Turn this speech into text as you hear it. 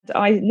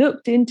I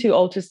looked into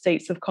altered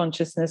states of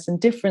consciousness and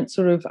different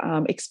sort of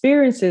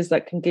experiences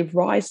that can give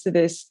rise to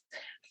this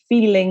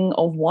feeling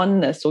of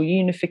oneness or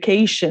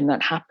unification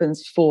that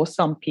happens for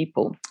some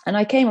people. And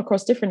I came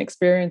across different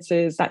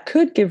experiences that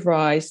could give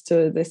rise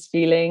to this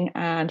feeling.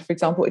 And for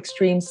example,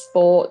 extreme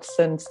sports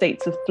and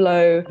states of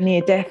flow,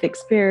 near-death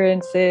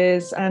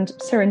experiences, and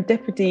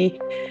serendipity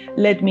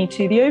led me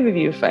to the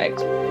overview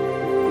effect.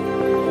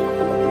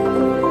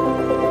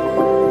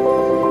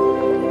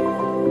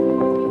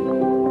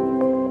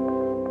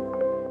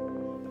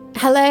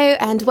 Hello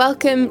and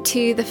welcome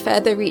to the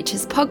Further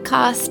Reaches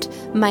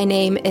podcast. My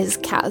name is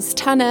Kaz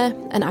Tanner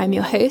and I'm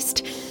your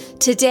host.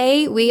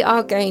 Today we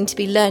are going to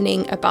be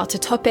learning about a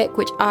topic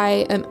which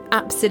I am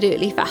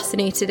absolutely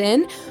fascinated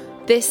in.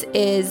 This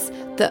is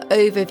the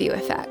overview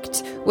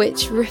effect,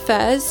 which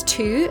refers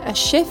to a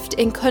shift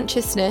in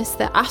consciousness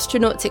that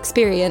astronauts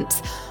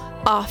experience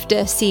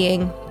after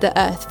seeing the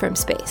Earth from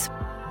space.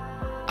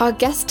 Our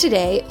guest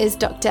today is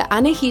Dr.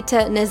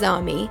 Annahita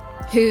Nezami,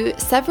 who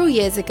several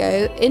years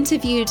ago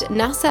interviewed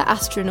NASA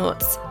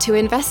astronauts to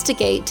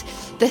investigate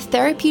the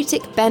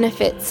therapeutic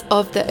benefits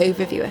of the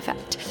overview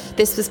effect.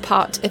 This was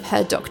part of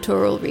her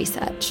doctoral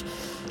research.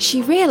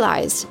 She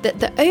realized that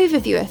the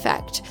overview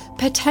effect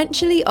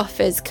potentially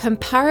offers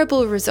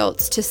comparable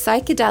results to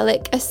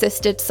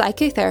psychedelic-assisted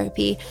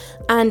psychotherapy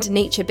and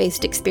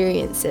nature-based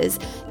experiences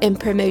in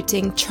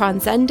promoting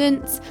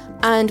transcendence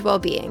and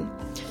well-being.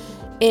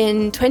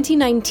 In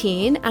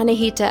 2019,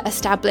 Annahita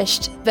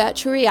established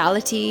Virtual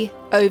Reality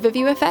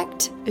Overview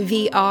Effect,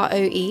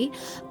 VROE,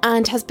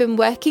 and has been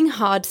working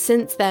hard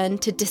since then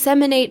to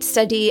disseminate,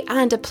 study,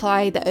 and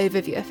apply the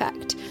overview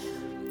effect.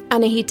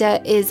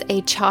 Annahita is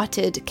a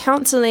chartered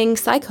counselling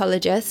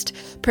psychologist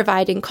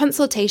providing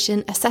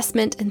consultation,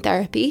 assessment, and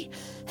therapy.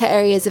 Her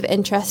areas of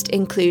interest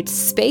include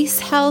space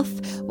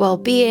health,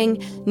 well-being,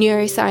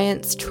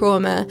 neuroscience,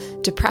 trauma,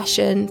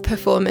 depression,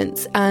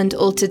 performance, and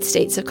altered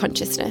states of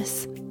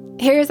consciousness.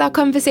 Here is our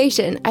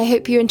conversation. I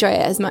hope you enjoy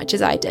it as much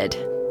as I did.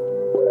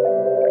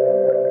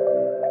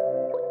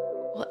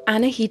 Well,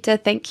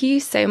 Annahita, thank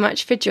you so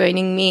much for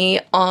joining me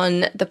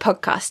on the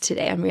podcast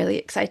today. I'm really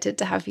excited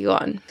to have you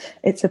on.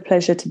 It's a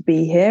pleasure to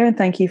be here, and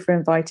thank you for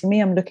inviting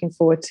me. I'm looking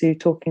forward to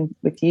talking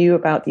with you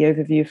about the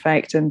overview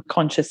effect and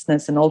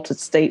consciousness and altered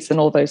states and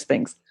all those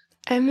things.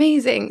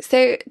 Amazing.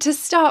 So to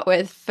start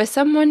with, for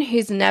someone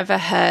who's never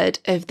heard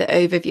of the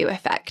overview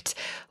effect,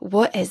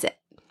 what is it?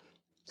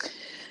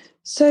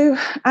 So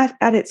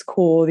at its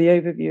core, the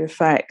overview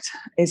effect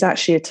is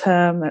actually a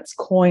term that's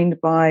coined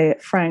by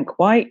Frank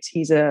White.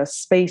 He's a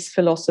space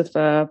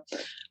philosopher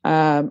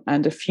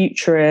and a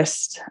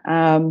futurist.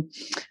 And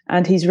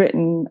he's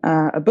written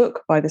a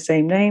book by the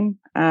same name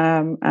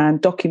and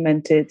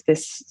documented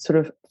this sort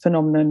of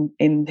phenomenon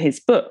in his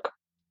book.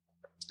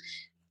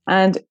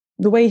 And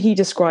the way he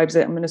describes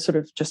it, I'm going to sort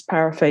of just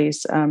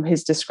paraphrase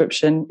his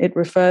description. It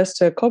refers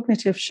to a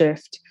cognitive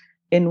shift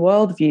in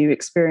worldview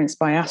experienced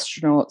by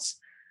astronauts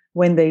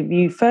when they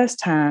view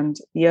firsthand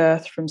the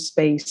Earth from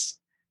space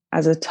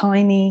as a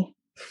tiny,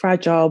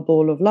 fragile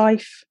ball of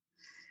life.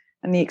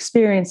 And the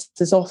experience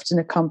is often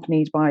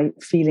accompanied by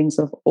feelings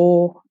of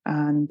awe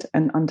and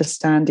an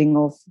understanding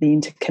of the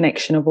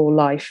interconnection of all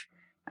life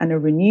and a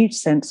renewed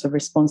sense of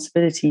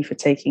responsibility for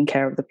taking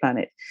care of the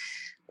planet.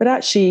 But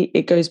actually,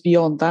 it goes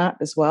beyond that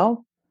as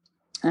well.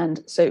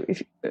 And so,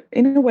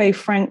 in a way,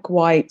 Frank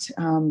White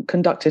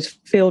conducted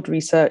field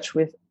research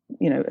with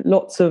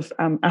lots of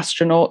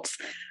astronauts.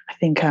 I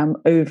think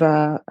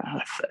over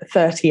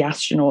 30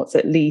 astronauts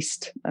at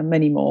least, and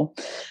many more.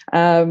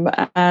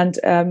 And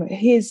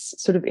his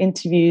sort of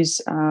interviews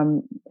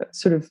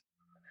sort of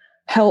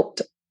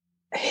helped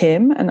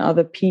him and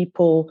other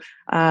people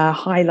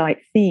highlight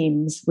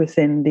themes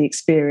within the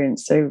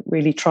experience. So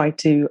really try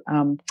to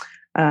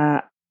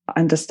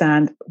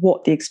understand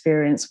what the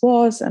experience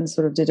was and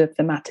sort of did a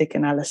thematic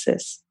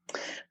analysis.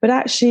 But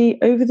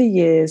actually, over the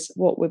years,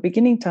 what we're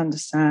beginning to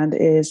understand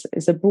is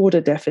a broader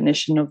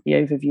definition of the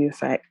overview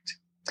effect.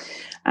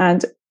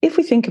 And if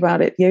we think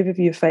about it, the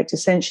overview effect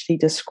essentially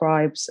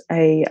describes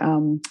a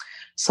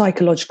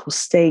psychological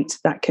state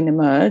that can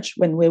emerge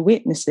when we're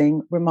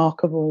witnessing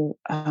remarkable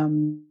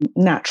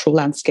natural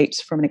landscapes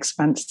from an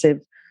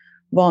expansive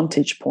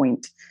vantage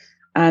point.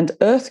 And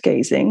Earth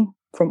gazing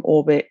from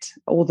orbit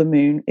or the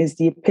moon is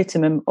the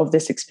epitome of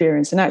this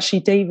experience. And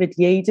actually, David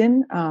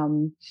Yaden,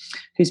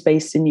 who's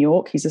based in New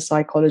York, he's a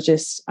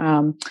psychologist,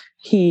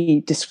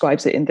 he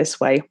describes it in this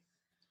way.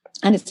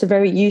 And it's a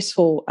very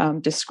useful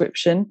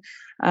description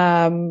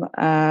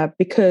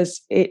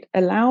because it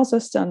allows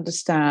us to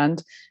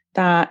understand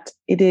that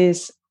it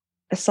is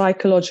a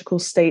psychological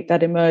state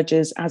that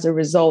emerges as a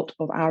result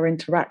of our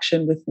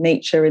interaction with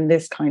nature in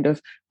this kind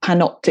of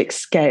panoptic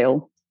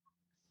scale.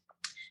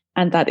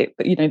 And that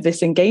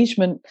this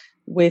engagement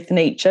with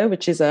nature,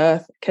 which is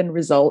Earth, can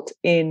result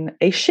in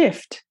a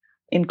shift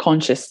in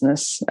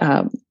consciousness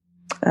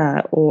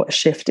or a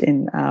shift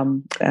in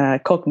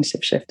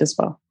cognitive shift as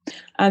well.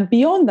 And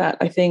beyond that,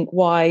 I think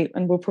why,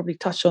 and we'll probably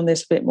touch on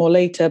this a bit more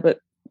later, but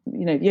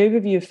the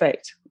overview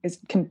effect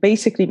can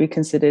basically be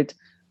considered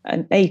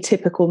an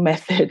atypical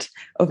method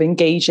of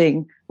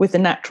engaging with the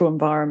natural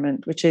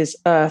environment, which is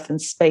Earth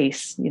and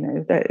space.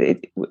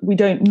 We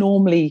don't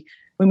normally,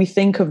 when we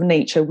think of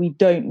nature, we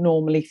don't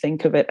normally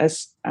think of it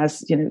as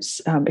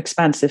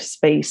expansive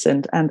space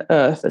and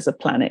Earth as a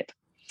planet.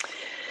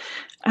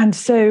 And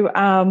so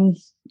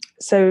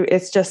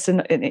it's just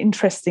an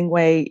interesting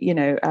way,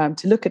 to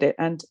look at it.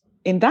 And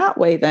in that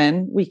way,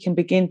 then we can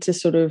begin to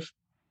sort of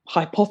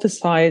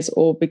hypothesize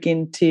or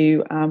begin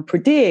to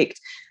predict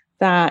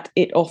that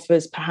it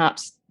offers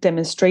perhaps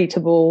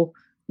demonstrable,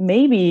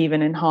 maybe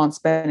even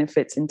enhanced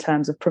benefits in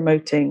terms of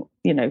promoting,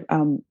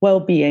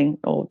 well-being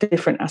or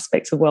different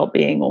aspects of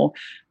well-being or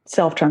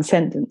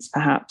self-transcendence,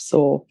 perhaps,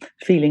 or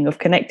feeling of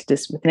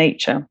connectedness with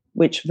nature,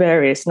 which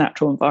various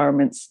natural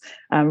environments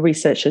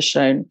research has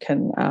shown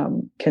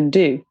can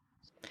do.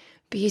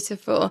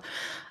 Beautiful.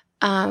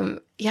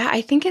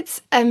 I think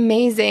it's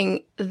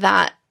amazing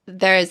that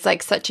there is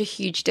like such a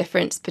huge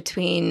difference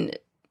between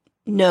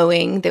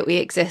knowing that we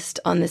exist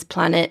on this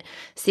planet,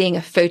 seeing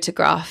a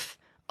photograph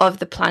of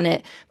the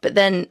planet, but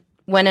then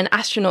when an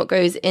astronaut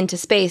goes into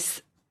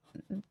space,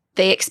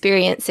 they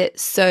experience it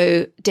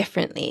so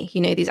differently.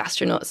 These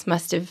astronauts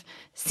must have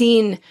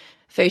seen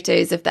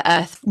photos of the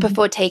Earth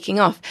before taking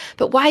off.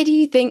 But why do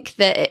you think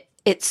that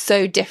it's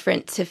so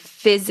different to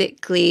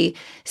physically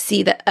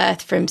see the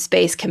Earth from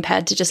space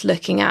compared to just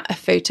looking at a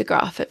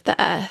photograph of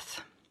the Earth?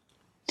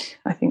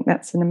 I think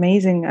that's an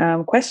amazing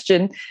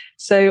question.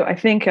 So I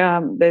think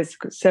there's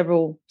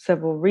several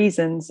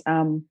reasons,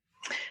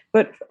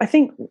 but I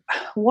think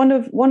one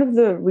of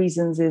the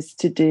reasons is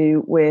to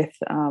do with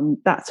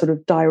that sort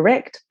of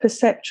direct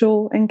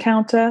perceptual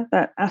encounter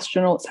that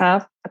astronauts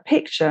have. A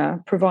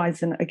picture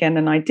provides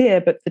an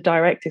idea, but the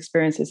direct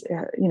experience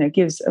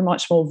gives a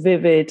much more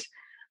vivid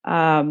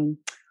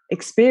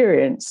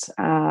experience.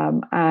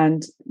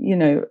 And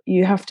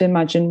you have to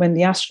imagine when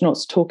the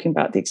astronauts are talking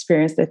about the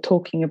experience, they're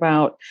talking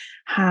about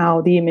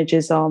how the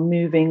images are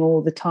moving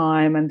all the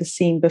time and the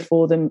scene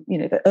before them,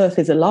 the Earth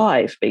is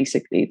alive,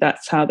 basically.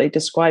 That's how they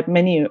describe,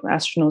 many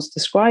astronauts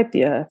describe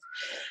the Earth.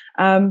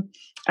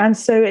 And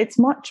so it's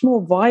much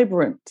more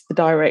vibrant, the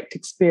direct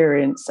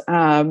experience.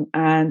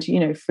 And,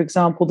 for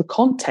example, the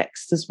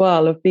context as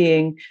well of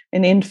being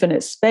in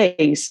infinite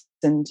space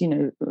and,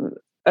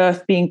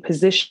 Earth being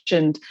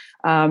positioned,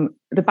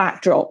 the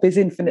backdrop is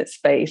infinite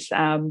space.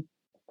 And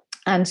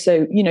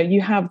so,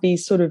 you have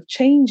these sort of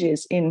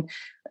changes in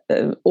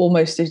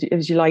almost,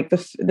 as you like, the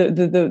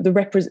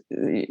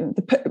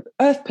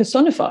Earth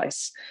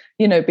personifies,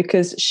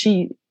 because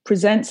she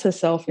presents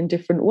herself in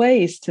different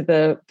ways to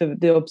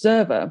the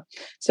observer.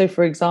 So,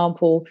 for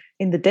example,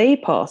 in the day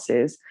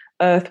passes,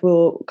 Earth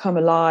will come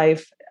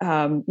alive.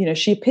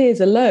 She appears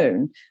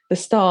alone. The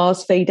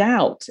stars fade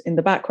out in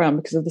the background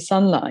because of the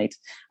sunlight,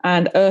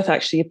 and Earth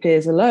actually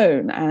appears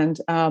alone. And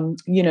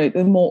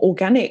the more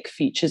organic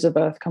features of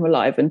Earth come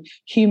alive, and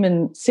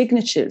human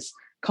signatures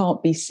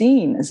can't be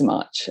seen as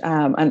much.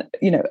 And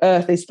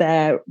Earth is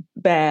there,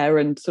 bare,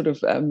 and sort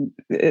of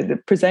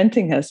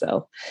presenting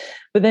herself.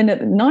 But then at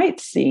the night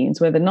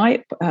scenes, where the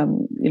night,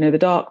 the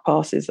dark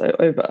passes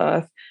over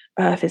Earth,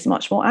 Earth is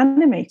much more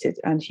animated,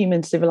 and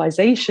human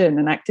civilization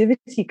and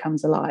activity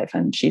comes alive,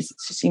 and she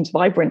seems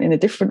vibrant in a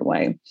different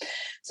way.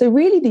 So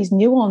really these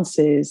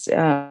nuances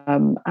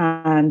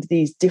and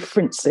these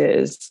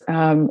differences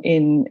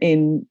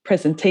in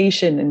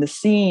presentation, in the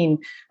scene,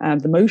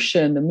 the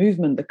motion, the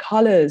movement, the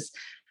colors,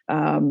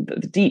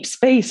 the deep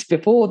space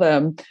before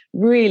them,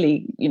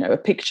 really, a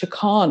picture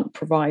can't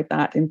provide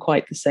that in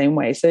quite the same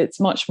way. So it's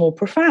much more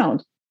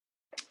profound.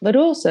 But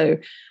also,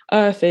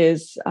 Earth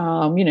is,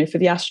 for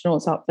the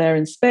astronauts up there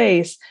in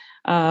space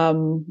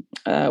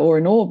or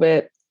in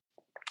orbit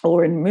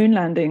or in moon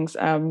landings,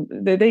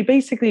 they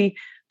basically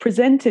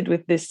presented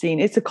with this scene.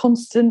 It's a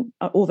constant,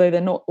 although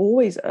they're not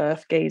always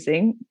Earth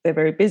gazing, they're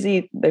very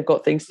busy, they've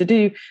got things to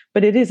do,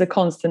 but it is a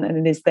constant and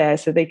it is there.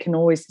 So they can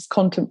always, this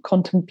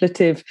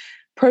contemplative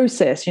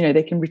process,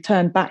 they can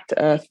return back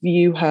to Earth,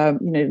 view her,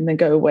 and then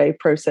go away,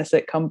 process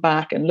it, come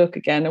back and look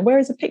again. And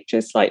whereas a picture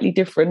is slightly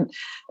different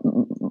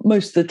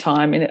most of the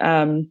time,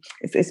 and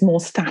it's more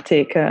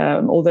static,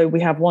 although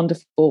we have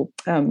wonderful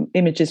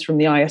images from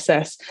the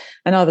ISS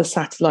and other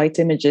satellite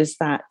images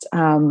that,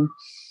 are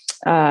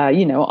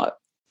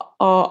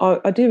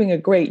doing a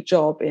great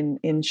job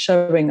in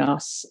showing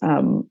us,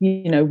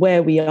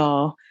 where we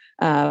are,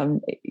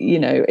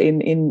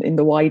 in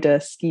the wider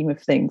scheme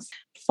of things.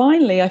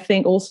 Finally, I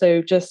think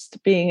also just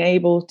being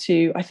able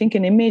to, I think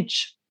an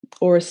image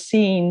or a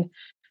scene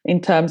in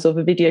terms of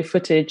a video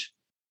footage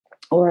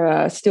or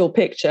a still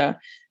picture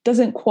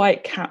doesn't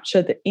quite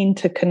capture the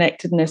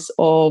interconnectedness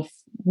of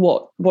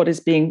what is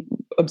being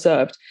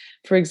observed.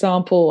 For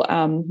example,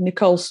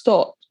 Nicole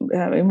Stott,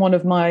 in one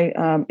of my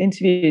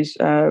interviews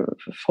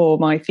for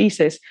my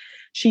thesis,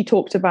 she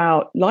talked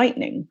about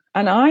lightning.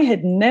 And I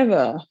had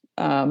never,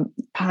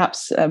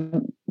 perhaps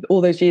all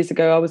those years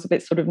ago, I was a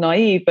bit sort of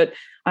naive, but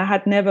I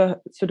had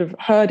never sort of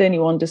heard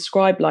anyone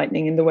describe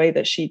lightning in the way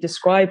that she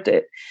described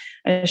it.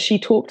 And she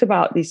talked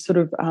about these sort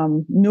of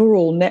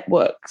neural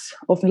networks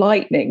of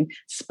lightning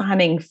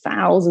spanning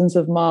thousands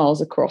of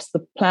miles across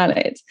the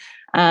planet.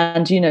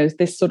 And,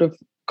 this sort of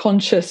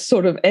conscious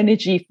sort of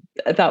energy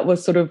that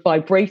was sort of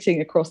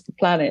vibrating across the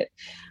planet.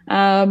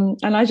 And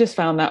I just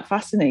found that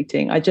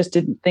fascinating. I just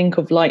didn't think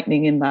of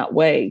lightning in that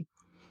way.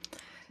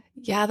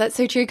 Yeah, that's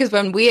so true. Because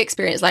when we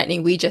experience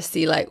lightning, we just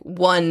see like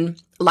one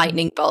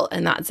lightning bolt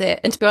and that's it.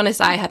 And to be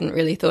honest, I hadn't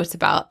really thought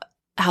about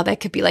how there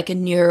could be like a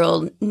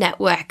neural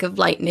network of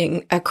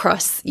lightning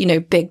across,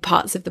 big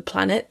parts of the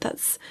planet.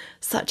 That's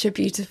such a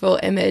beautiful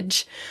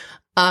image.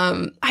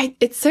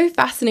 It's so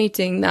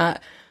fascinating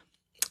that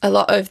a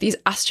lot of these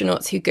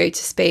astronauts who go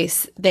to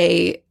space,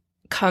 they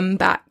come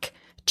back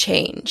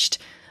changed.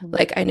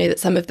 Like I know that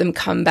some of them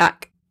come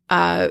back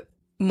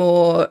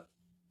more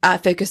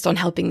focused on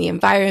helping the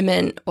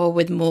environment, or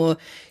with more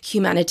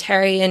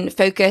humanitarian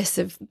focus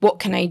of what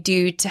can I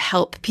do to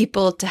help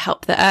people, to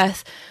help the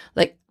Earth.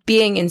 Like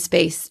being in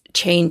space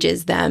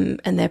changes them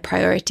and their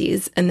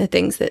priorities and the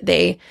things that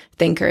they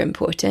think are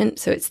important.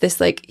 So it's this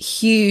like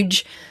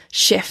huge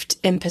shift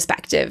in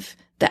perspective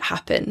that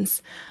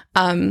happens.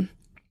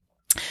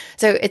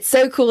 So it's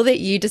so cool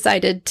that you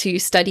decided to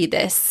study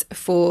this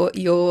for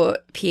your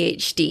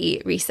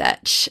PhD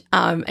research.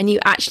 And you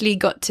actually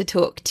got to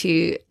talk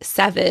to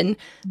 7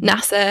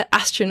 NASA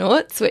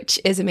astronauts, which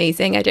is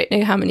amazing. I don't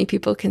know how many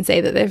people can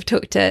say that they've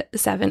talked to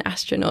 7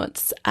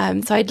 astronauts.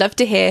 So I'd love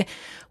to hear,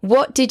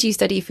 what did you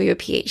study for your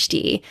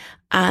PhD?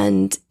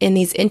 And in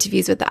these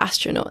interviews with the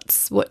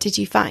astronauts, what did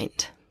you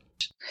find?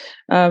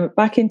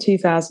 Back in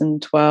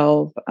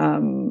 2012,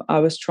 I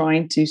was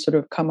trying to sort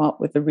of come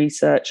up with a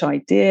research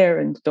idea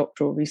and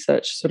doctoral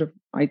research sort of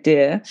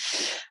idea.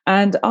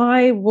 And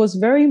I was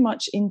very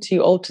much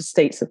into altered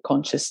states of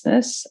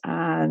consciousness.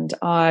 And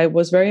I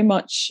was very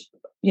much,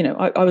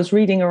 I was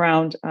reading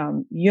around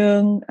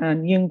Jung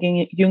and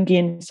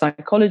Jungian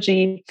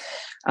psychology,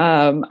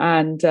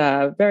 and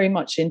very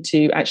much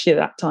into, actually at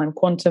that time,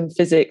 quantum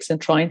physics, and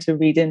trying to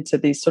read into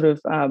these sort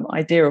of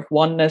idea of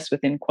oneness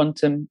within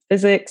quantum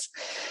physics.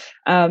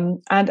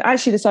 And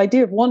actually, this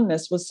idea of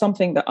oneness was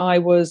something that I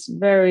was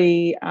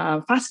very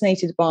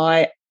fascinated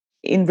by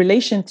in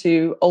relation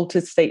to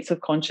altered states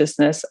of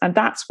consciousness. And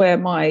that's where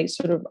my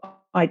sort of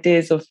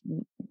ideas of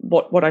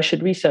what I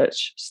should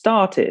research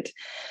started.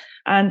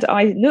 And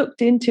I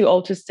looked into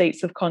altered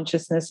states of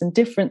consciousness and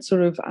different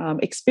sort of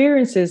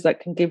experiences that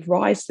can give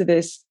rise to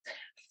this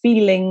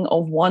feeling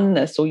of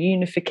oneness or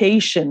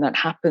unification that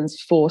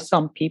happens for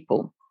some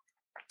people.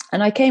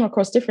 And I came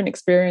across different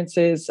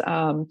experiences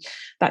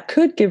that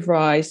could give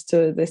rise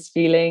to this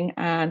feeling.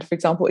 And for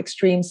example,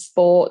 extreme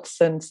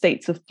sports and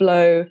states of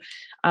flow.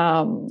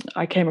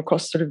 I came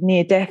across sort of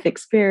near-death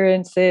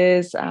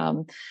experiences.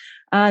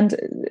 And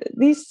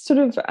these sort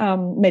of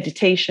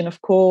meditation,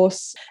 of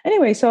course.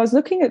 Anyway, so I was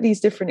looking at these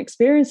different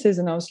experiences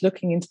and I was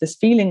looking into this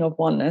feeling of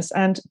oneness,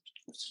 and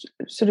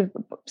sort of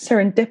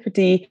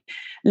serendipity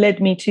led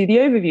me to the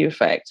overview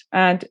effect.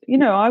 And,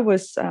 I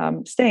was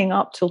staying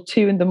up till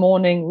 2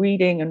 a.m,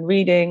 reading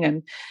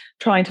and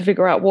trying to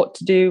figure out what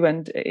to do.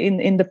 And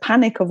in the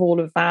panic of all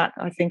of that,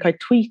 I think I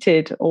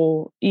tweeted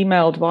or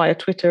emailed via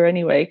Twitter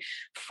anyway,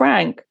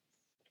 Frank,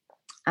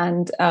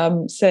 and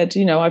said,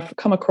 I've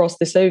come across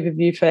this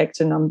overview effect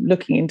and I'm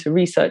looking into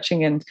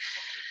researching, and,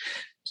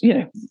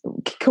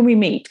 can we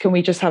meet? Can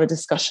we just have a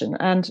discussion?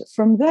 And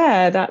from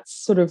there, that's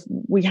sort of,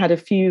 we had a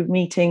few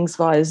meetings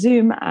via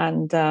Zoom,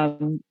 and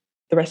the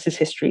rest is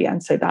history.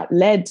 And so that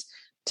led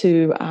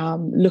to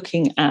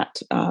looking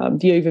at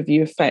the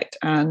overview effect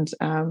and,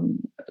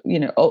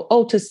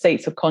 altered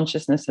states of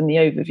consciousness and the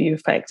overview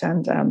effect.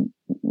 And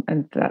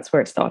that's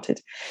where it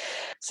started.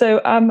 So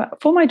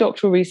for my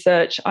doctoral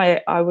research,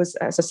 I was,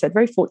 as I said,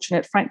 very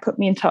fortunate. Frank put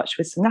me in touch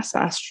with some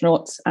NASA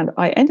astronauts, and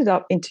I ended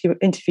up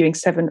interviewing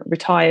 7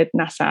 retired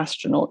NASA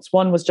astronauts.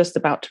 One was just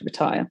about to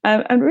retire.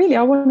 And really,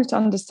 I wanted to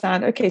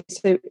understand,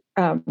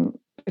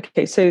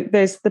 so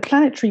there's the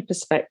planetary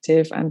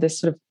perspective and this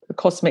sort of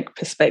cosmic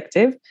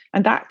perspective,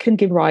 and that can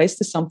give rise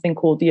to something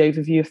called the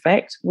overview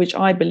effect, which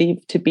I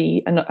believe to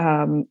be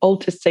an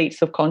altered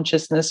states of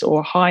consciousness or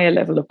a higher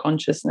level of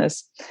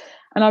consciousness.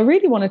 And I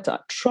really wanted to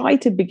try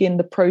to begin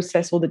the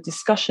process or the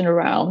discussion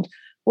around,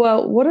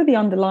 well, what are the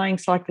underlying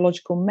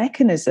psychological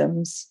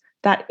mechanisms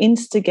that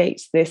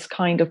instigates this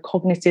kind of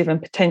cognitive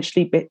and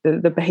potentially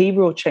the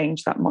behavioral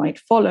change that might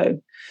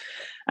follow?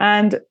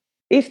 And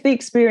if the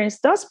experience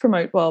does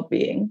promote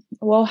well-being,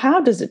 well, how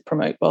does it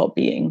promote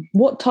well-being?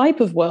 What type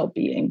of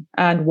well-being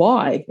and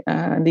why?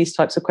 And these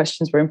types of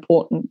questions were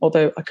important,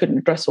 although I couldn't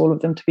address all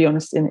of them, to be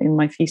honest, in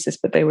my thesis,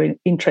 but they were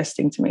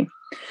interesting to me.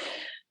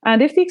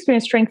 And if the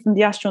experience strengthened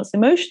the astronaut's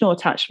emotional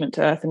attachment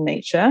to Earth and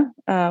nature,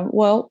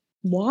 well,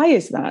 why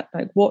is that?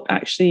 Like, what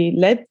actually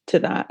led to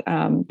that?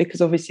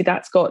 Because obviously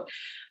that's got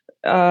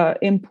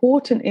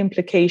important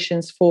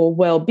implications for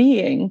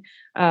well-being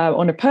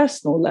on a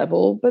personal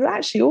level, but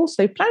actually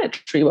also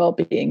planetary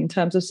well-being in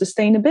terms of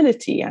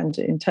sustainability and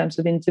in terms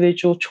of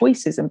individual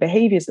choices and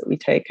behaviors that we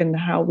take and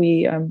how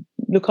we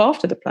look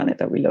after the planet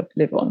that we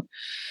live on.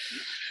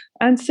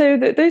 And so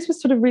those were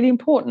sort of really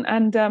important.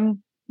 And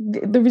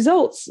the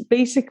results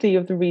basically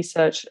of the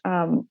research,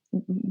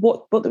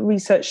 what the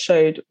research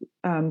showed,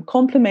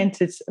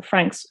 complemented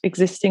Frank's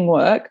existing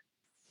work,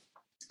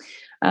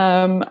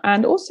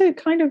 and also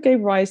kind of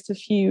gave rise to a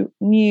few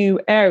new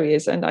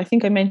areas. And I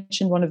think I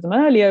mentioned one of them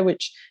earlier,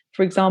 which,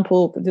 for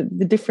example,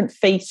 the different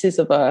faces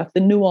of Earth,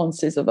 the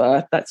nuances of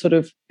Earth that sort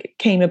of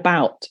came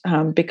about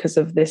because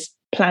of this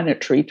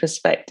planetary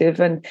perspective,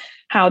 and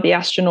how the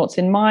astronauts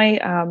in my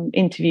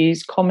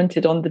interviews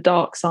commented on the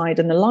dark side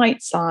and the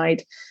light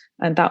side.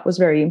 And that was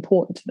very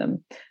important to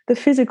them. The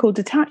physical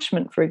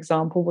detachment, for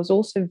example, was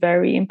also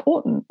very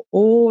important.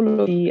 All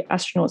of the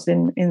astronauts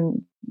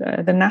in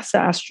the NASA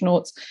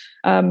astronauts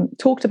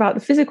talked about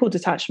the physical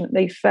detachment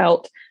they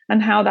felt,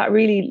 and how that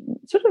really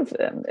sort of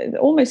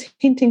almost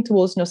hinting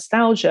towards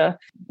nostalgia,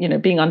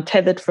 being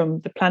untethered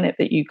from the planet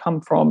that you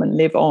come from and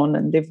live on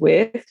and live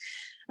with.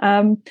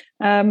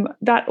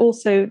 That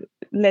also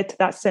led to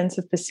that sense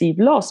of perceived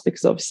loss,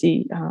 because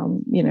obviously,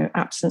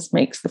 absence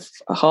makes the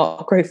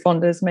heart grow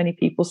fonder, as many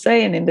people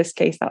say, and in this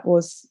case, that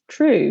was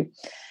true.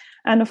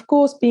 And of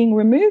course, being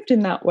removed in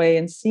that way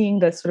and seeing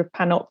the sort of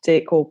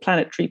panoptic or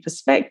planetary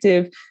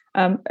perspective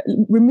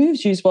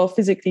removes you as well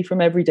physically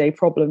from everyday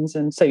problems,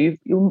 and so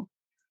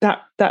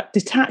that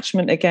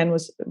detachment again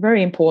was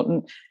very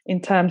important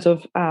in terms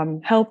of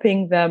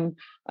helping them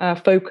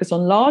focus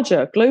on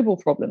larger global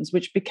problems,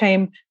 which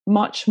became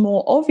much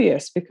more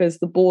obvious because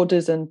the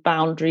borders and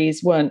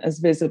boundaries weren't as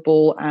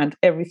visible, and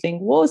everything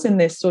was in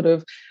this sort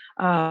of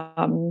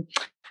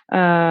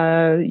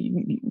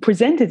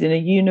presented in a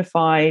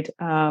unified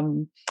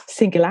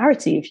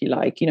singularity, if you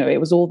like. It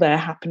was all there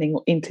happening,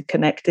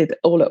 interconnected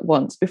all at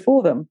once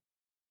before them.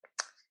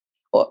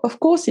 Of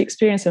course, the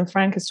experience, and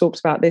Frank has talked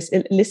about this,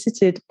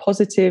 elicited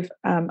positive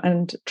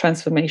and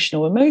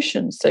transformational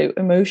emotions. So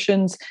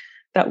emotions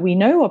that we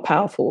know are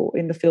powerful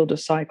in the field of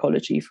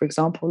psychology, for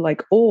example,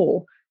 like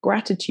awe,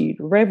 gratitude,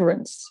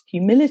 reverence,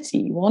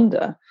 humility,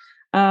 wonder.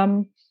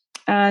 For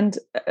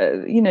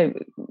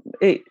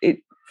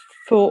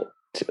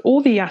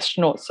all the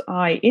astronauts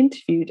I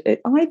interviewed,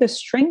 it either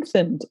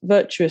strengthened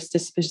virtuous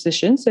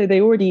disposition, so they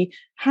already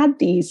had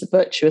these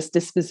virtuous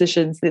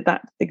dispositions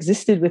that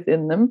existed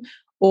within them,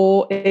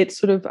 or it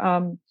sort of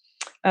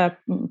I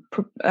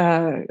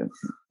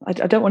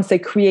don't want to say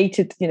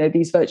created,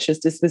 these virtuous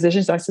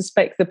dispositions. I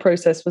suspect the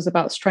process was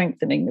about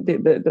strengthening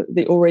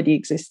the already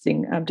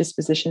existing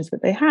dispositions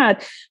that they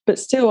had. But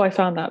still, I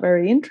found that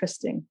very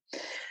interesting.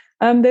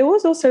 There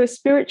was also a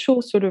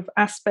spiritual sort of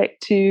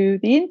aspect to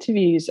the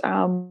interviews.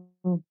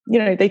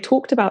 They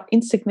talked about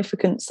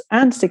insignificance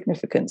and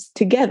significance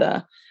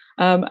together,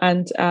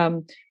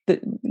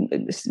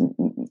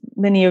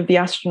 many of the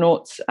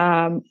astronauts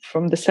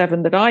from the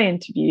 7 that I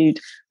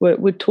interviewed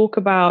would talk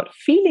about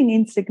feeling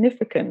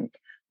insignificant,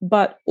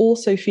 but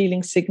also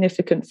feeling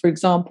significant. For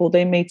example,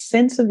 they made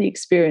sense of the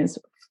experience.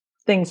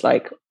 Things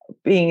like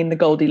being in the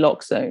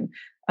Goldilocks zone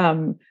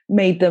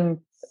made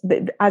them,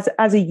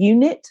 as a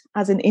unit,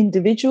 as an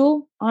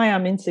individual, I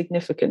am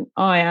insignificant.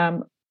 I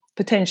am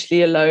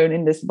potentially alone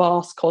in this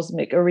vast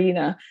cosmic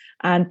arena,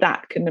 and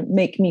that can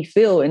make me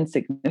feel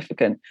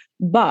insignificant.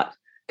 But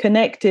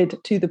connected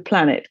to the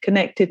planet,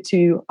 connected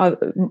to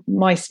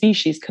my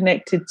species,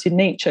 connected to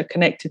nature,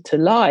 connected to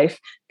life,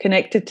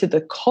 connected to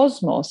the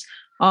cosmos,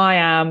 I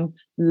am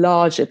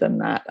larger than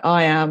that.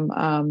 I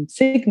am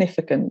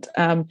significant.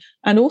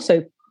 And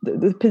also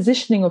the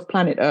positioning of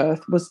planet Earth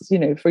was,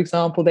 for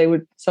example,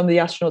 some of the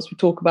astronauts would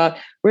talk about,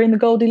 we're in the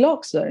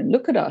Goldilocks zone.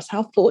 Look at us,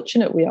 how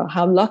fortunate we are,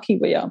 how lucky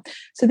we are.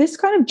 So this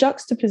kind of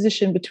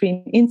juxtaposition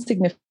between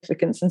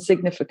insignificance and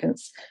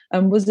significance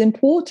was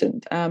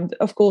important.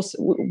 Of course,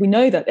 we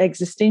know that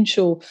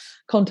existential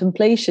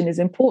contemplation is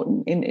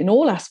important in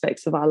all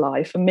aspects of our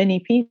life for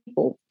many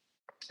people.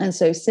 And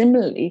so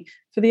similarly,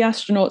 for the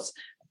astronauts,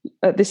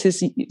 this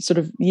is sort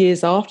of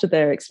years after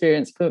their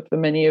experience for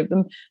many of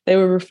them, they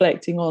were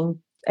reflecting on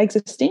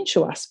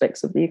existential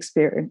aspects of the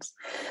experience.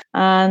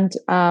 And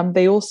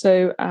they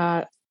also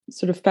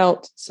sort of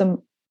felt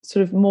some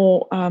sort of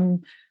more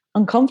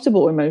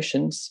uncomfortable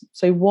emotions.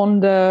 So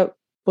wonder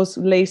was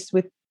laced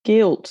with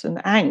guilt and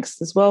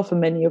angst as well for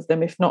many of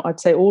them, if not, I'd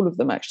say all of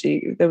them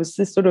actually. There was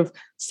this sort of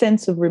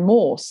sense of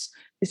remorse,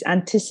 this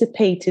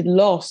anticipated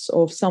loss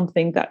of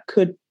something that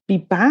could be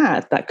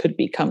bad, that could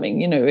be coming,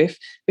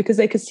 because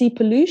they could see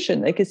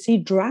pollution, they could see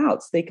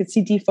droughts, they could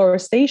see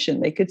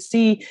deforestation, they could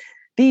see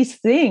these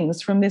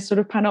things from this sort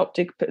of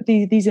panoptic,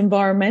 these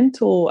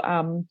environmental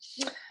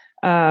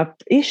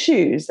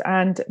issues,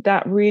 and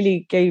that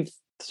really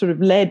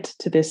led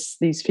to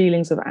these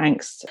feelings of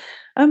angst.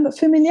 But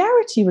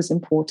familiarity was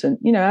important.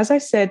 As I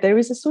said, there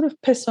is a sort of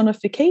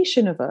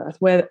personification of Earth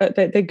where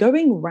they're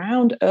going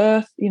round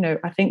Earth.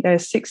 I think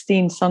there's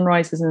 16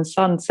 sunrises and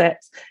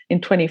sunsets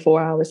in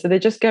 24 hours. So they're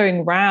just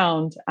going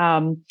round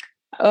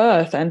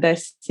Earth, and they're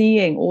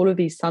seeing all of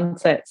these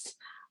sunsets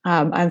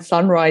and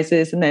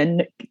sunrises, and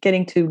then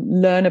getting to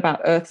learn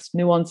about Earth's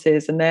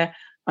nuances, and they're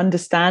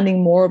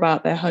understanding more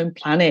about their home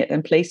planet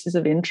and places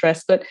of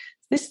interest. But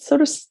this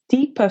sort of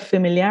deeper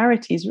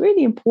familiarity is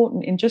really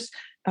important in just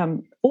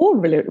all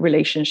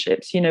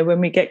relationships, when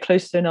we get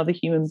close to another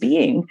human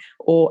being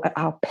or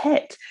our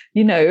pet,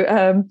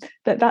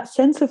 that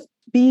sense of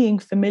being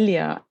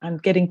familiar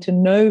and getting to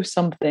know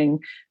something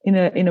in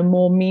a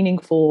more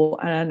meaningful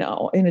and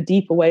in a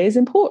deeper way is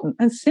important.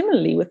 And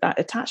similarly, with that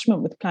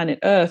attachment with planet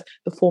Earth,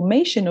 the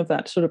formation of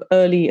that sort of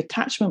early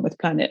attachment with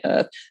planet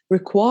Earth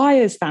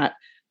requires that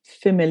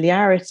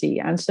familiarity.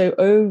 And so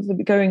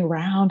going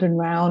round and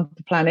round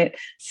the planet,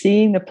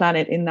 seeing the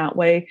planet in that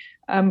way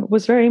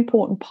was a very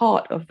important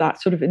part of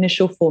that sort of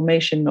initial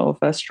formation of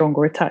a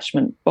stronger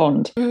attachment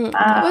bond.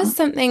 That was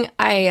something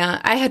I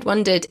had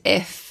wondered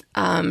if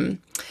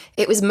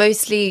it was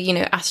mostly,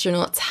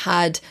 astronauts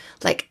had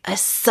like a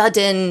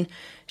sudden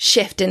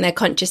shift in their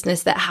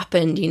consciousness that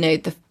happened,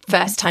 the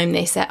first time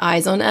they set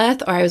eyes on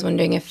Earth, or I was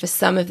wondering if for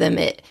some of them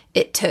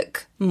it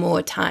took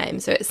more time.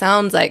 So it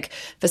sounds like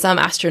for some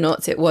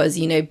astronauts it was,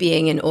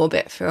 being in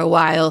orbit for a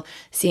while,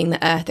 seeing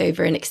the Earth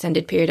over an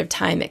extended period of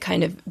time, it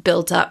kind of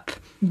built up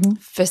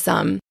for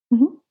some.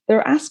 There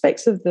are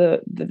aspects of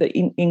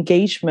the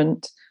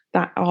engagement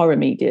that are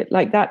immediate,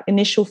 like that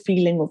initial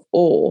feeling of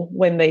awe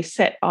when they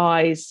set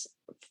eyes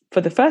for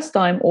the first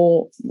time,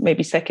 or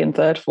maybe second,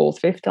 third, fourth,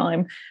 fifth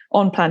time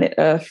on planet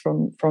Earth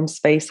from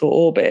space or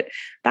orbit.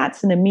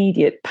 That's an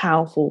immediate,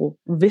 powerful,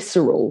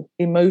 visceral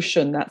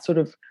emotion that sort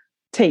of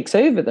takes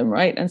over them,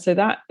 right? And so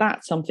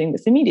that's something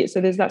that's immediate.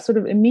 So there's that sort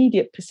of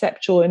immediate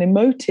perceptual and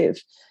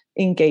emotive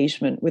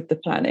engagement with the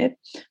planet.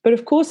 But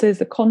of course, there's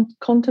the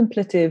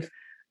contemplative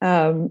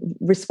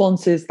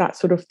responses that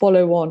sort of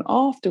follow on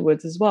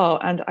afterwards as well.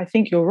 And I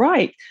think you're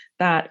right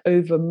that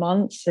over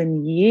months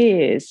and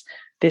years,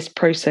 this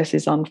process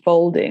is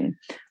unfolding.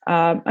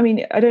 I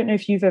don't know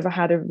if you've ever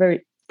had a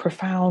very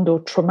profound or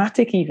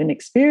traumatic even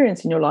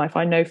experience in your life.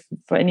 I know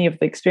for any of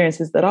the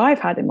experiences that I've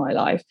had in my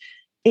life,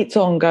 it's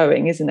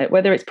ongoing, isn't it?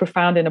 Whether it's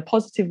profound in a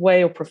positive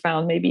way or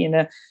profound maybe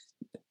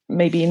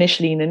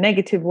initially in a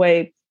negative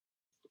way.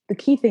 The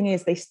key thing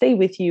is they stay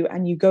with you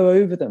and you go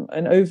over them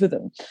and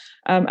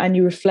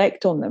you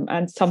reflect on them,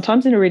 and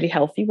sometimes in a really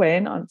healthy way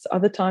and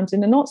other times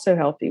in a not so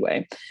healthy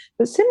way.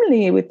 But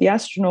similarly with the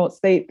astronauts,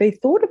 they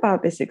thought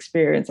about this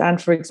experience. And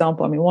for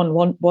example,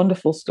 one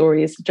wonderful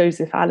story is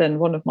Joseph Allen,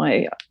 one of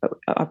my,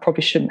 I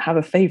probably shouldn't have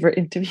a favorite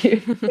interview,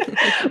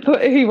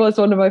 but he was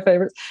one of my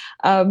favorites.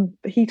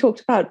 He talked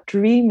about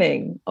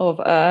dreaming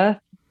of Earth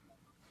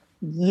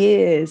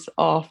years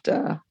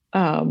after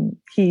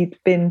he'd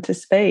been to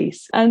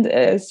space.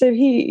 And so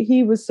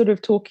he was sort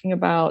of talking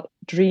about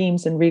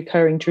dreams and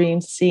recurring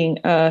dreams, seeing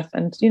Earth,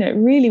 and, it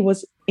really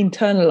was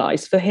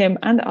internalized for him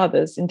and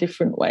others in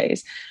different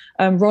ways.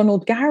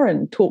 Ronald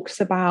Garron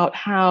talks about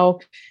how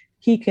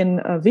he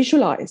can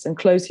visualize and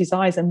close his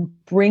eyes and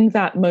bring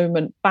that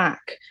moment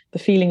back, the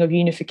feeling of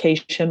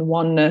unification,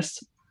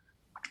 oneness,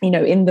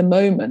 in the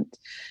moment.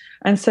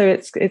 And so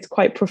it's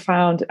quite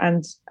profound.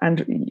 And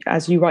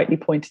as you rightly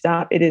pointed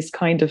out, it is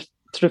kind of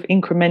sort of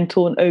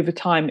incremental, and over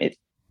time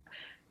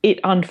it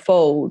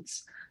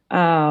unfolds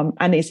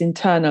and is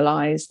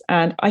internalized.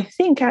 And I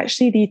think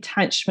actually the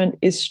attachment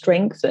is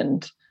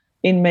strengthened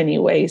in many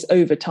ways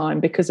over time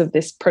because of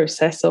this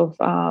process of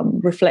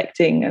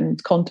reflecting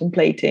and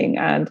contemplating,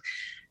 and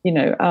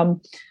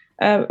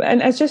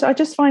and I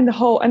just find the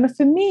whole, and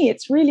for me,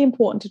 it's really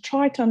important to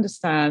try to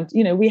understand,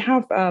 we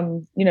have,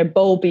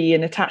 Bowlby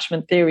and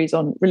attachment theories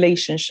on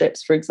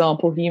relationships, for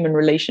example, human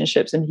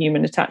relationships and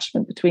human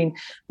attachment between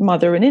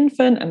mother and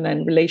infant, and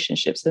then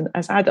relationships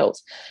as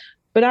adults.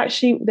 But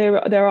actually,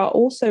 there are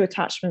also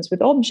attachments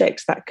with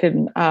objects that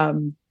can,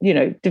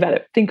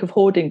 develop. Think of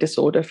hoarding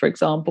disorder, for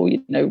example.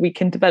 We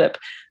can develop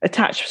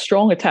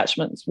strong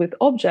attachments with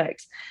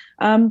objects,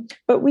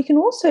 but we can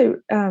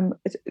also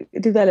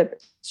develop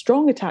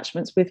strong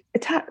attachments with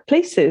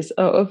places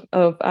of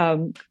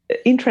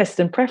interest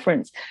and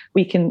preference.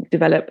 We can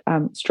develop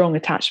strong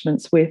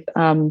attachments with,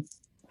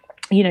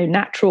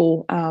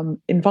 natural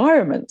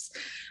environments.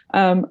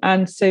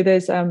 And so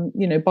there's,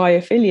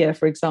 biophilia,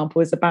 for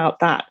example, is about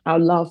that, our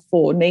love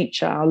for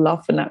nature, our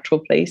love for natural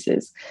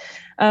places.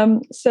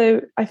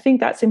 So I think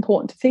that's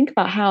important to think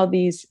about how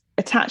these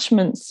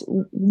attachments,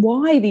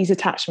 why these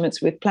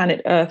attachments with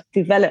planet Earth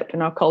develop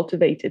and are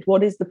cultivated.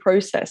 What is the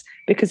process?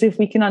 Because if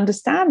we can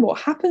understand what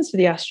happens to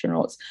the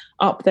astronauts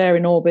up there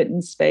in orbit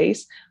in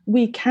space,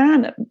 we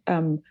can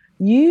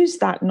use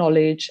that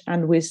knowledge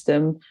and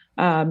wisdom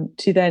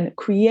to then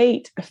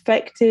create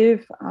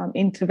effective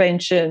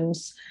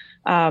interventions,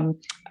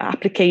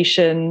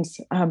 applications,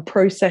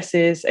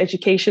 processes,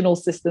 educational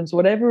systems,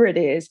 whatever it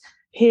is,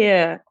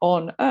 here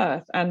on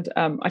Earth. And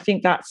I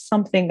think that's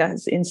something that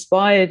has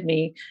inspired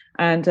me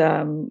and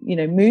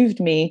moved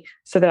me,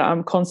 so that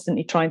I'm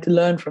constantly trying to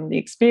learn from the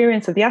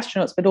experience of the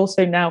astronauts, but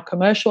also now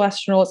commercial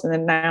astronauts, and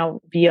then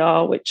now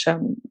VR, which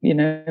I'm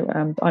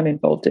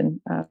involved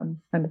in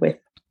and with.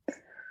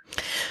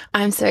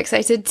 I'm so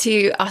excited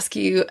to ask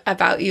you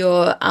about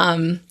your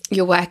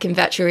work in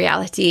virtual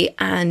reality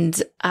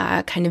and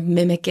kind of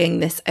mimicking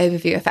this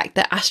overview effect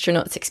that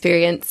astronauts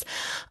experience.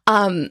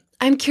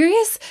 I'm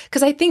curious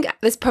because I think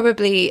this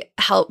probably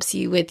helps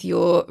you with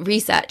your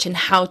research and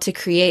how to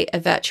create a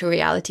virtual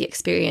reality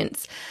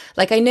experience.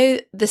 Like I know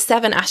the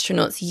 7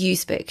 astronauts you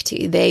spoke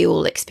to, they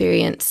all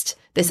experienced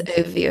this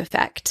overview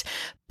effect,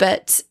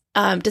 but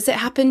does it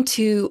happen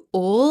to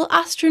all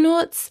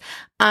astronauts?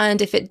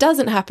 And if it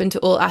doesn't happen to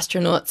all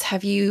astronauts,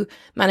 have you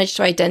managed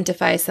to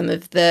identify some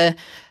of the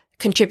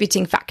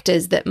contributing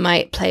factors that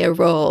might play a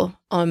role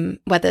on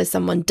whether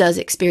someone does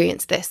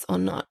experience this or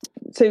not?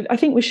 So I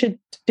think we should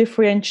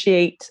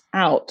differentiate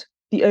out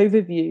the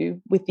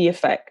overview with the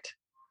effect.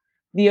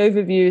 The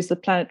overview is the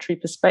planetary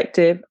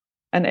perspective,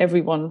 and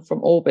everyone from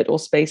orbit or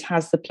space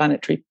has the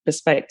planetary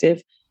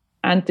perspective.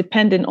 And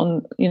dependent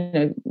on,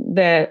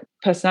 their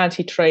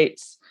personality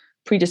traits,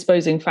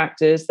 predisposing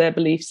factors, their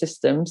belief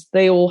systems,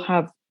 they all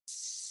have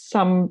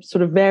some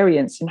sort of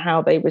variance in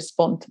how they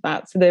respond to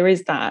that. So there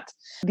is that.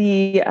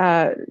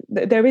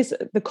 There is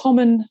the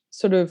common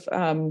sort of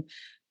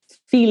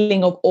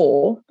feeling of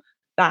awe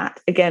that,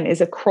 again, is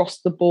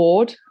across the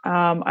board.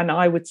 And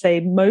I would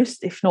say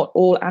most, if not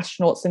all,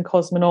 astronauts and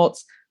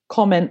cosmonauts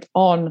comment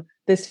on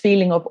this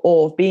feeling of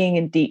awe, of being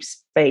in deep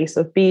space,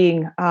 of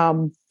being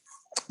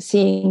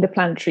seeing the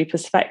planetary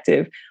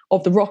perspective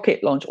of the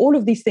rocket launch. All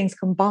of these things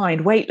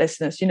combined,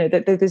 weightlessness,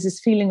 there's this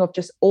feeling of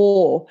just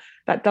awe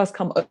that does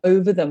come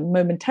over them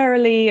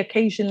momentarily,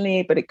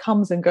 occasionally, but it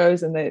comes and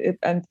goes,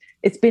 and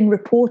it's been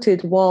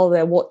reported while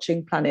they're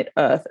watching planet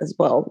Earth as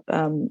well.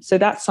 So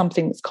that's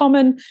something that's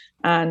common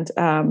and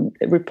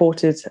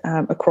reported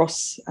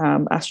across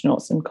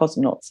astronauts and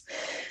cosmonauts.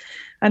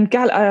 And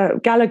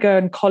Gallagher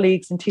and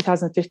colleagues in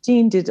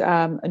 2015 did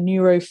a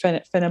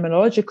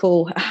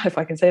neurophenomenological, if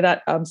I can say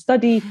that,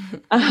 study.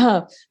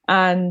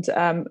 And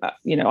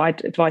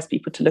I'd advise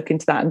people to look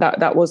into that. And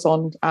that was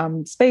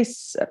on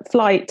space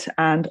flight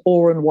and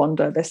awe and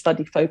wonder. Their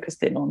study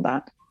focused in on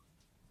that.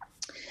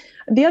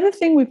 The other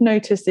thing we've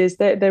noticed is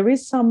that there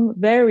is some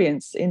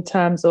variance in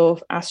terms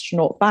of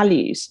astronaut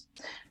values.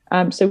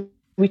 So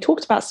we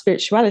talked about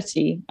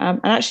spirituality,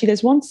 and actually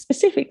there's one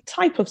specific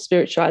type of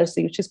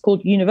spirituality, which is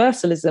called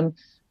universalism,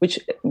 which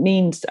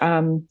means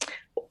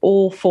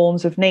all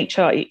forms of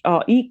nature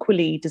are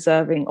equally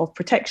deserving of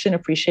protection,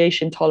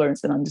 appreciation,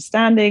 tolerance, and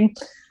understanding.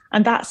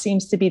 And that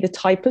seems to be the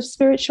type of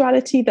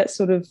spirituality that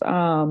sort of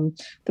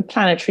the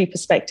planetary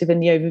perspective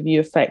and the overview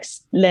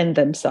effects lend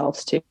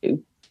themselves to.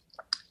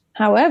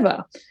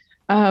 However,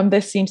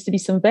 there seems to be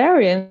some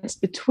variance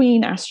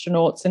between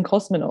astronauts and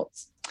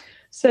cosmonauts.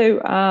 So,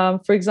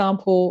 for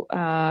example,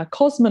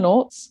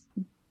 cosmonauts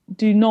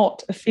do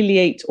not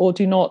affiliate or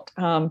do not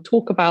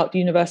talk about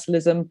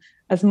universalism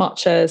as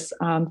much as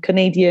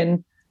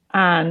Canadian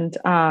and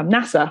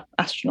NASA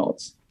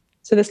astronauts.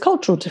 So there's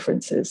cultural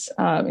differences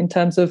in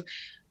terms of,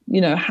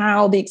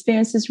 how the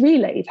experience is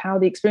relayed, how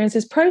the experience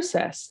is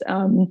processed.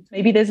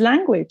 Maybe there's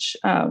language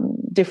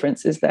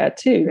differences there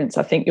too. And so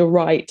I think you're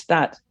right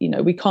that,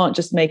 we can't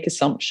just make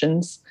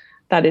assumptions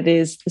that it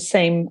is the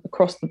same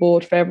across the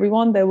board for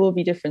everyone. There will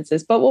be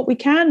differences. But what we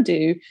can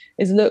do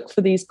is look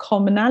for these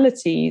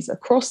commonalities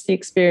across the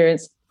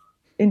experience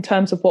in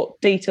terms of what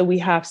data we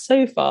have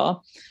so far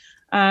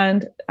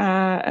and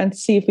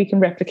see if we can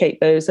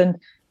replicate those.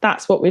 And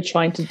that's what we're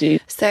trying to do.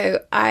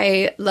 So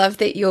I love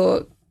that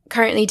you're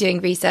currently doing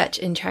research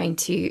in trying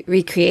to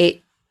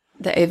recreate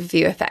the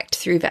overview effect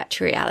through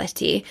virtual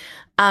reality.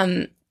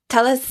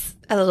 Tell us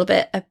a little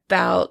bit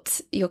about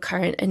your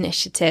current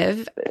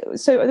initiative.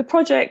 So the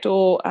project,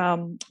 or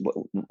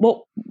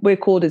what we're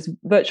called, is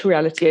virtual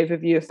reality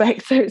overview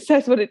effect. So it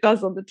says what it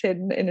does on the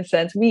tin, in a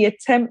sense. We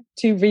attempt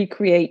to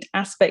recreate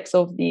aspects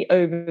of the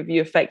overview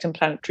effect and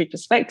planetary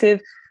perspective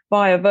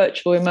via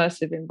virtual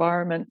immersive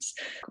environments.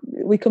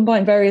 We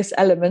combine various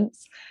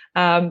elements.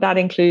 That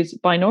includes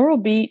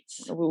binaural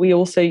beats. We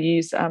also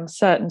use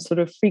certain sort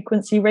of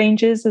frequency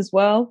ranges as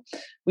well.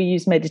 We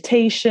use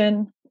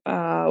meditation.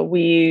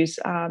 We use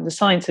the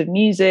science of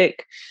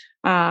music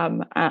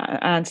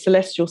and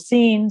celestial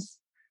scenes,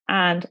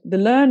 and the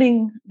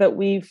learning that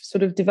we've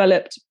sort of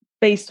developed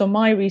based on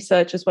my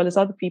research as well as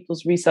other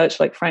people's research,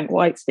 like Frank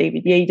White's,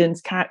 David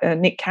Yaden's,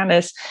 Nick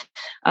Canis,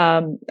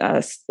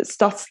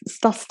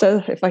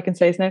 Stuster, if I can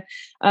say his name.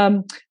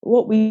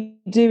 What we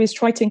do is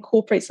try to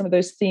incorporate some of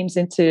those themes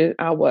into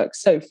our work.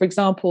 So, for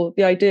example,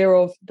 the idea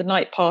of the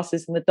night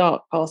passes and the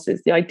dark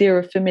passes, the idea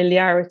of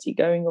familiarity,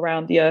 going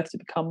around the earth to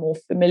become more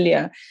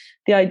familiar,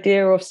 the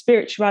idea of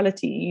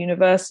spirituality,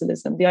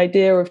 universalism, the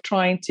idea of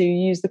trying to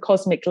use the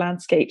cosmic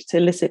landscape to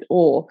elicit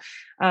awe.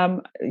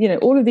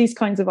 All of these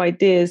kinds of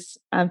ideas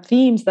and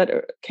themes that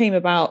came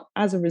about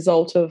as a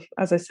result of,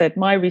 as I said,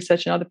 my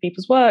research and other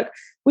people's work,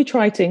 we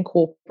try to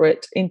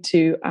incorporate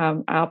into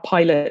our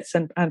pilots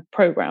and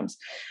programs.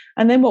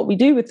 And then what we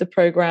do with the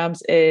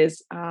programs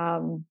is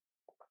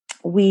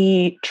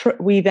we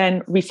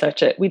then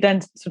research it. We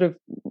then sort of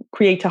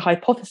create a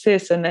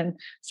hypothesis and then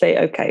say,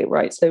 okay,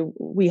 right, so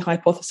we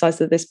hypothesize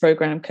that this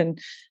program can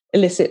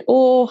elicit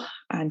awe,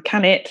 and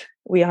can it?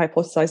 We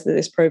hypothesize that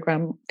this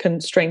program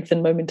can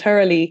strengthen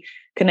momentarily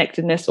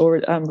connectedness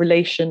or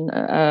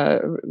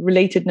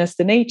relatedness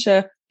to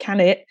nature? Can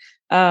it?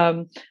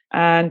 And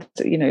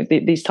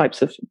these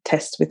types of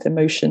tests with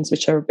emotions,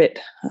 which are a bit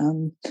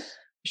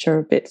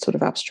sort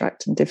of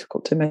abstract and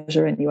difficult to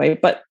measure anyway.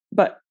 But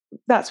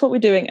that's what we're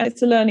doing. And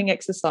it's a learning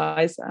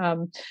exercise,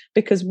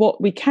 because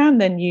what we can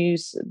then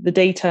use the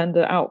data and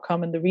the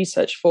outcome and the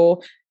research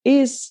for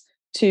is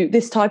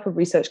this type of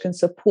research can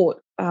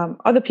support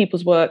other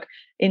people's work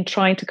in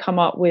trying to come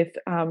up with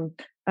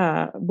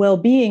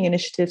well-being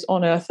initiatives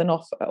on Earth and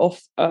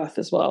off Earth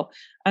as well.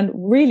 And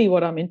really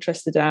what I'm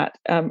interested at,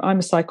 I'm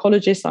a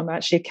psychologist. I'm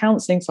actually a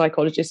counseling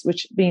psychologist,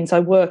 which means I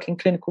work in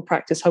clinical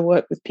practice. I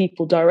work with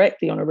people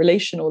directly on a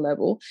relational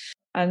level.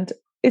 And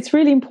it's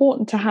really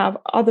important to have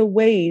other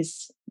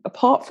ways,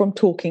 apart from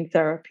talking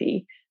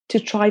therapy, to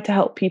try to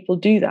help people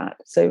do that.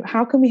 So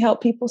how can we help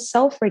people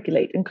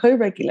self-regulate and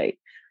co-regulate?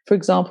 For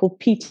example,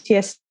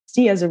 PTSD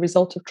as a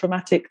result of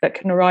that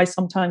can arise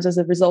sometimes as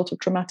a result of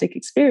traumatic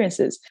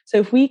experiences. So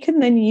if we can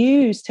then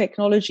use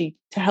technology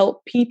to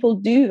help people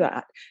do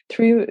that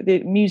through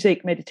the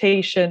music,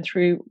 meditation,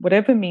 through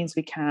whatever means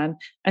we can,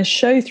 and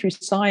show through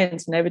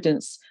science and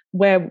evidence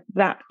where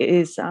that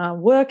is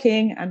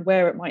working and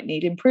where it might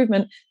need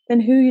improvement, then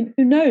who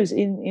knows,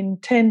 in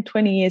 10,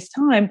 20 years'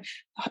 time,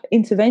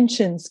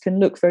 interventions can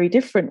look very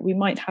different. We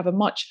might have a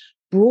much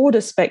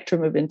broader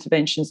spectrum of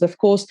interventions. Of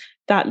course,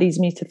 that leads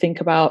me to think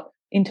about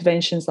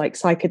interventions like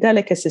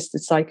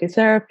psychedelic-assisted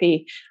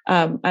psychotherapy,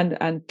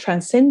 and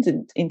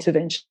transcendent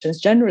interventions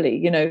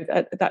generally.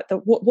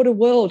 What a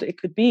world it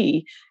could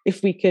be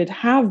if we could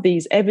have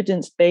these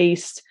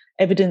evidence-based,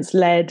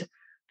 evidence-led,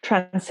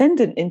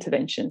 transcendent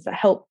interventions that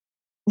help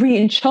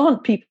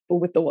re-enchant people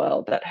with the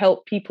world, that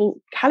help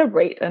people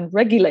calibrate and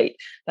regulate,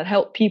 that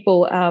help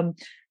people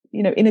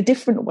in a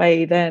different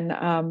way than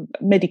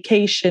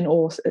medication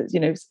or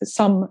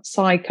some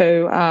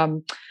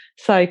psychoactive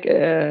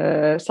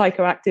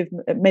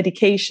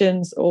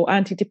medications or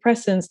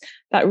antidepressants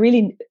that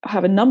really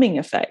have a numbing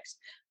effect.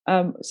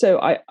 So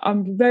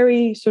I'm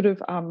very sort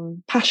of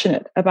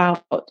passionate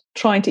about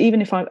trying to,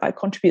 even if I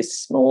contribute a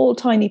small,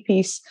 tiny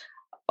piece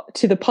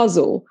to the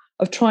puzzle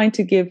of trying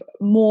to give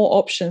more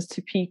options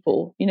to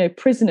people,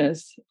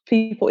 prisoners,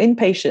 people,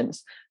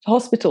 inpatients, to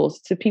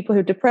hospitals, to people who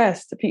are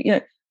depressed,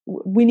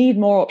 we need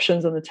more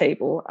options on the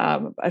table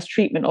as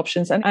treatment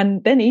options,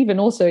 and then even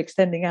also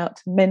extending out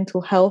to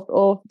mental health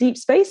or deep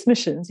space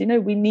missions.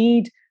 We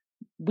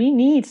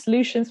need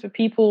solutions for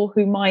people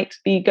who might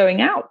be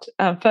going out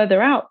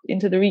further out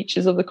into the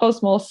reaches of the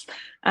cosmos,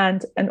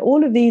 and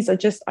all of these are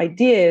just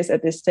ideas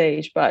at this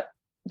stage, but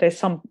there's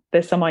some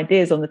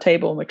ideas on the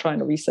table and we're trying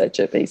to research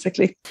it,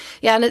 basically.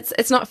 Yeah, and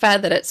it's not fair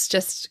that it's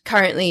just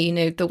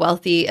currently, the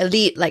wealthy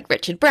elite like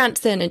Richard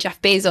Branson and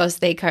Jeff Bezos,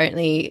 they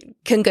currently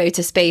can go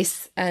to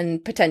space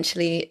and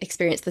potentially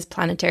experience this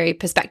planetary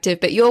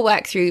perspective. But your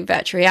work through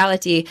virtual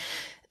reality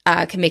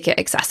can make it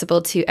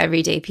accessible to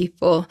everyday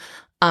people.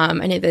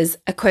 I know there's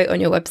a quote on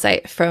your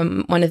website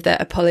from one of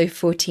the Apollo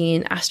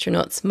 14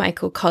 astronauts,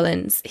 Michael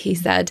Collins. He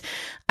said,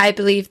 "I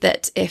believe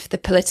that if the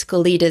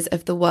political leaders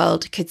of the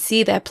world could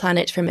see their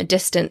planet from a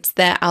distance,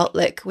 their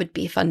outlook would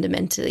be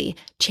fundamentally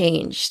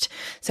changed."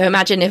 So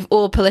imagine if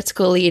all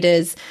political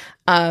leaders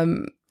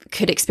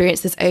could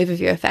experience this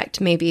overview effect,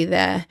 maybe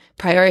their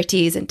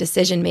priorities and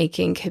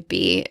decision-making could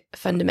be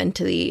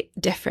fundamentally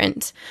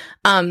different.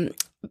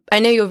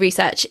 I know your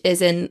research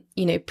is in,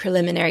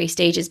 preliminary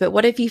stages, but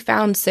what have you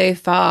found so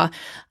far?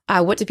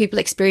 What do people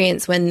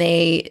experience when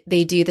they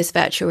do this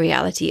virtual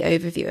reality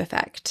overview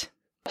effect?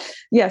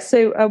 Yeah,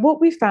 so what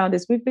we found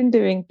is we've been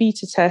doing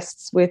beta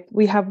tests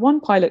we have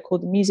one pilot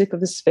called the Music of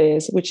the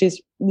Spheres, which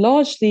is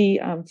largely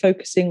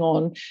focusing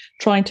on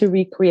trying to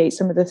recreate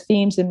some of the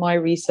themes in my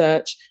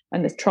research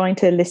and trying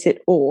to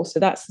elicit awe. So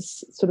that's the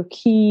sort of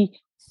key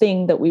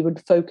thing that we were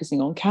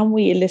focusing on. Can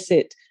we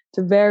elicit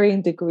to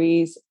varying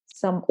degrees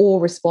some awe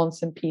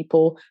response in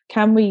people?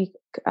 Can we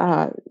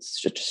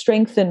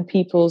strengthen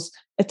people's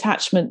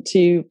attachment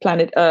to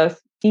planet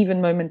Earth,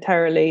 even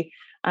momentarily?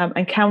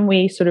 And can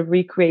we sort of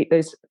recreate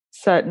those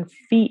certain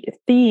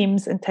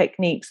themes and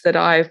techniques that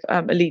I've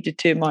alluded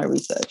to in my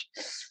research?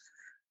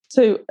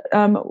 So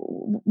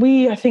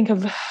we, I think,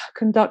 have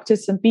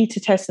conducted some beta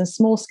tests and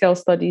small-scale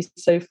studies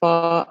so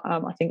far.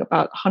 I think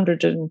about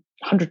 100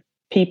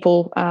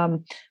 people.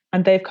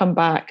 And they've come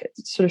back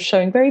sort of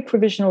showing very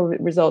provisional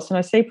results. And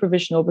I say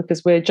provisional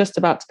because we're just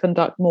about to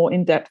conduct more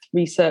in-depth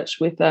research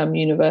with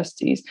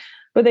universities.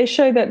 But they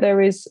show that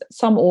there is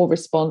some awe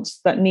response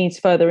that needs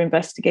further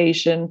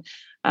investigation.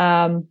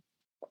 And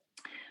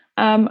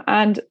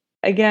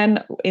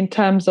again, in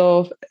terms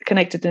of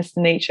connectedness to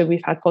nature,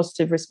 we've had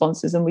positive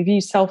responses and we've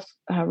used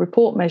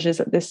self-report measures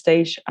at this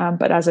stage.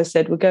 But as I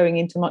said, we're going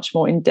into much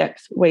more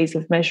in-depth ways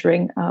of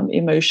measuring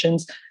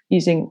emotions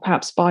using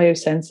perhaps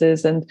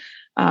biosensors and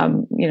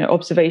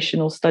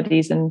observational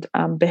studies and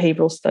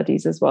behavioral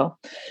studies as well.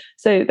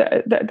 So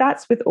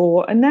that's with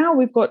awe. And now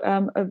we've got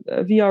a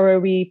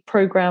VROE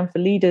program for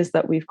leaders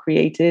that we've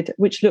created,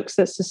 which looks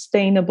at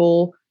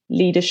sustainable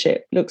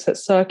leadership, looks at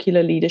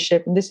circular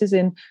leadership. And this is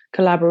in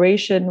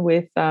collaboration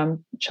with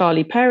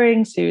Charlie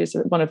Perrings, who is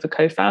one of the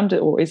co-founder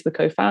or is the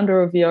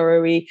co-founder of the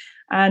ROE,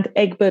 and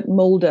Egbert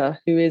Mulder,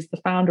 who is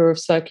the founder of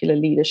Circular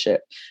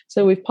Leadership.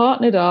 So we've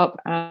partnered up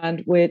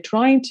and we're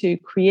trying to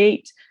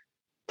create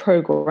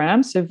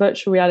programs, so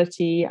virtual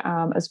reality,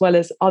 as well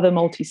as other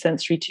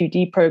multisensory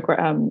 2D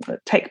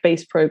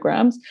tech-based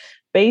programs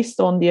based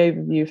on the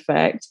overview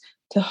effect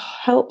to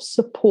help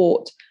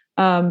support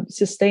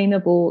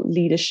sustainable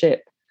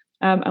leadership.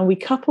 And we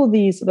couple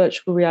these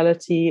virtual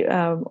reality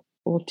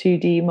or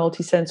 2D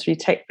multisensory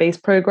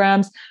tech-based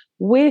programs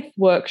with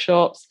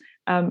workshops.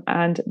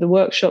 And the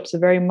workshops are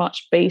very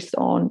much based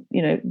on,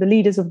 the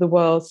leaders of the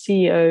world,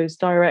 CEOs,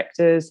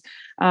 directors,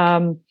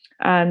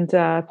 and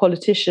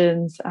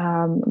politicians,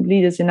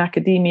 leaders in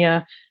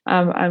academia.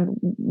 And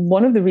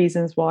one of the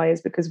reasons why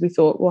is because we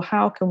thought, well,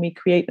 how can we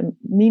create a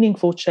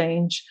meaningful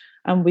change?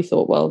 And we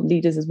thought, well,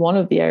 leaders is one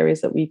of the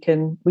areas that we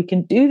can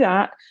do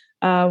that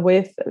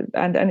with,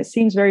 and it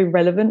seems very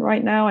relevant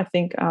right now. I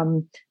think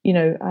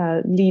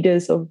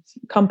leaders of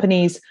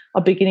companies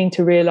are beginning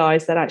to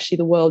realize that actually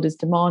the world is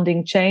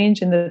demanding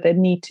change, and that they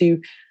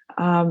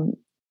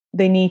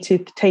need to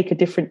take a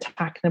different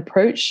tack and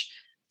approach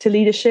to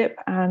leadership,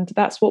 and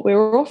that's what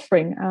we're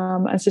offering.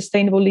 And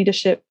sustainable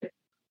leadership,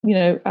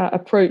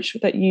 approach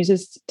that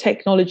uses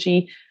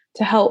technology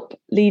to help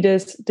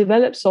leaders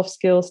develop soft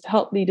skills, to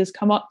help leaders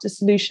come up to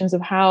solutions of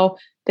how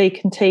they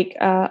can take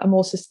a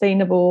more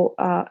sustainable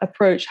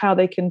approach, how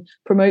they can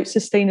promote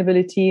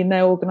sustainability in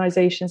their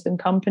organizations and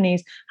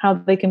companies, how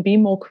they can be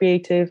more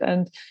creative.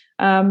 And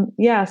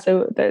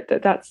so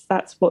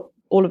that's what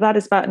all of that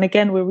is about. And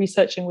again, we're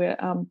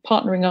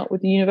partnering up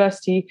with the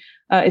university.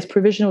 It's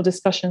provisional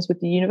discussions with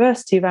the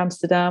University of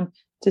Amsterdam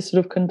to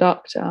sort of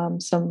conduct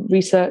some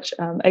research.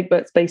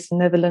 Egbert's based in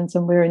Netherlands,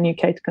 and we're in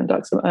UK to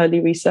conduct some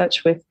early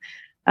research with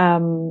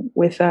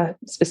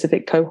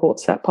specific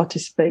cohorts that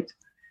participate.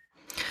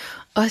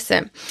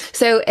 Awesome.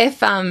 So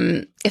if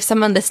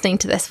someone listening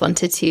to this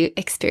wanted to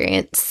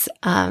experience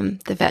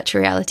the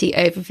virtual reality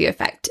overview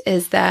effect,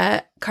 is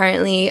there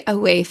currently a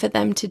way for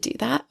them to do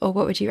that, or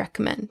what would you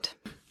recommend?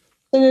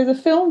 So there's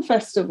a film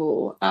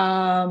festival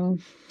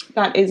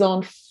that is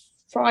on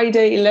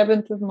Friday,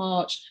 11th of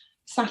March,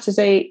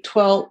 Saturday,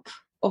 12th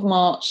of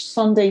March,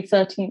 Sunday,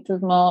 13th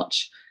of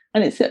March,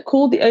 and it's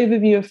called the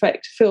Overview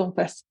Effect Film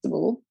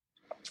Festival.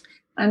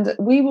 And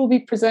we will be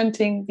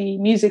presenting the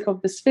Music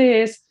of the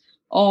Spheres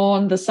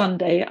on the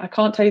Sunday. I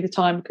can't tell you the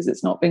time because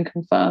it's not been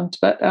confirmed,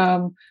 but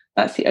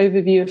that's the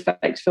Overview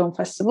Effect Film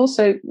Festival.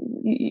 So,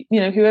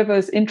 whoever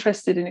is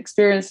interested in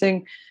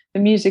experiencing the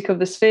Music of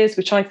the Spheres,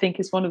 which I think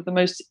is one of the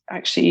most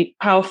actually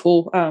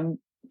powerful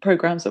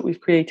programs that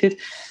we've created,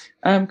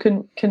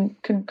 can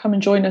come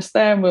and join us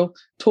there, and we'll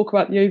talk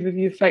about the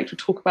overview effect. We'll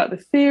talk about the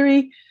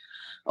theory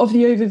of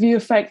the overview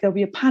effect. There'll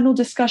be a panel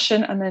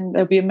discussion, and then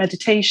there'll be a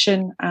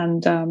meditation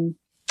and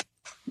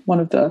one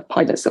of the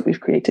pilots that we've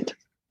created.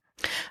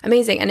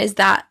 Amazing. And is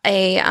that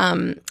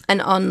an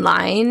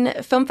online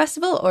film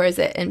festival, or is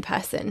it in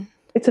person?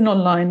 It's an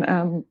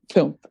online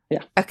film.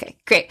 Yeah. Okay,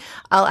 great.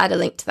 I'll add a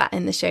link to that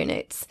in the show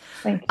notes.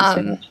 Thank you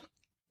so much.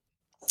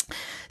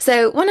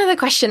 So one other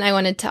question I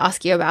wanted to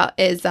ask you about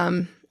is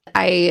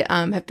I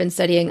have been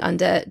studying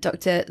under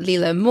Dr.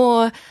 Leela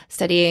Moore,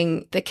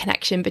 studying the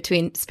connection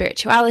between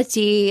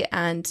spirituality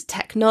and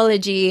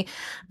technology.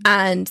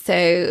 And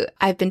so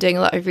I've been doing a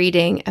lot of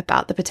reading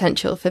about the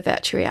potential for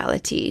virtual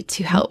reality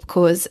to help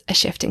cause a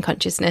shift in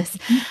consciousness.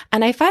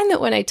 And I find that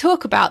when I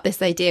talk about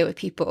this idea with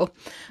people,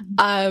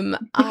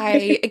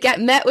 I get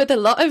met with a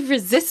lot of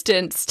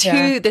resistance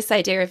to this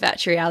idea of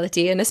virtual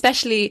reality. And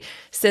especially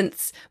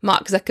since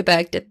Mark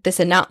Zuckerberg did this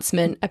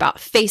announcement about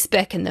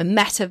Facebook and the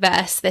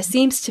metaverse, there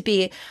seems to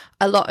be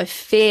a lot of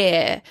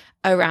fear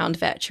around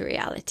virtual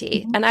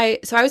reality. And I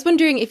was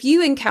wondering if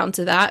you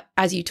encounter that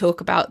as you talk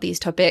about these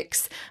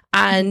topics,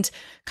 and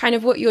kind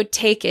of what your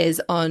take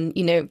is on,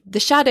 the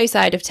shadow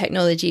side of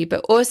technology,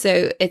 but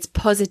also its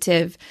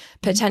positive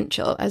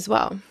potential as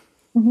well.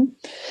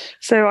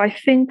 So I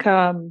think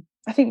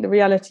the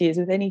reality is,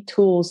 with any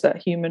tools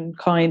that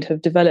humankind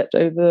have developed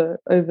over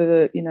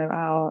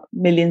our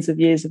millions of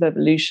years of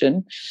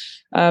evolution,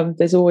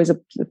 there's always a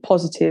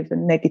positive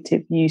and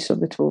negative use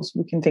of the tools.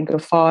 We can think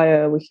of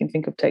fire, we can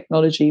think of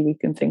technology, we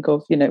can think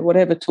of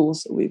whatever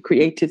tools that we've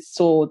created,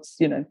 swords,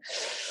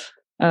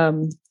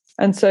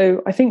 and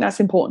so I think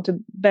that's important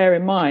to bear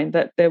in mind,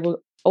 that there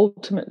will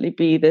ultimately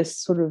be this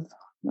sort of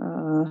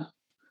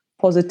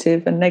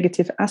positive and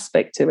negative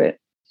aspect to it.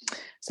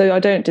 So I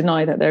don't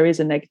deny that there is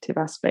a negative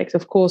aspect.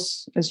 Of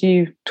course, as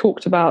you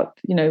talked about,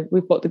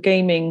 we've got the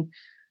gaming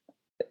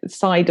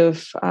side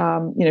of,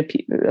 a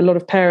lot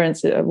of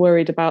parents are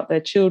worried about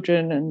their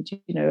children and,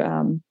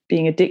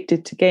 being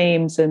addicted to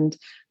games, and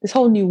this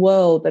whole new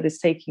world that is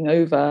taking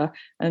over.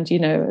 And,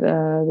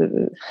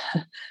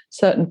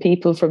 certain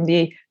people from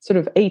the sort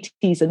of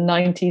 80s and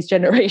 90s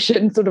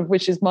generation, sort of,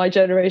 which is my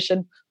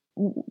generation,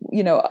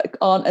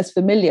 aren't as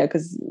familiar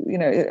because,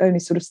 it only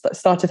sort of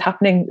started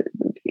happening.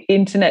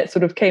 Internet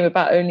sort of came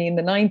about only in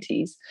the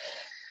 90s.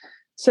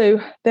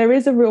 So there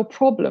is a real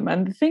problem.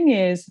 And the thing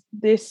is,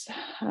 this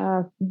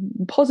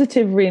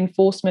positive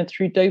reinforcement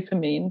through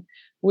dopamine,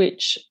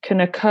 which can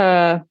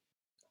occur,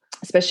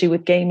 especially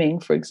with gaming,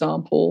 for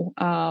example,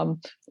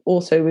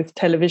 also with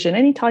television,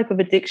 any type of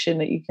addiction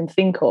that you can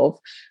think of,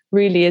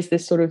 really is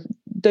this sort of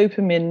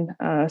dopamine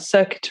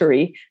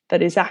circuitry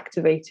that is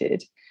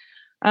activated.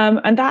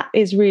 And that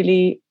is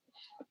really,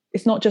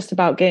 it's not just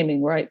about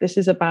gaming, right? This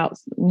is about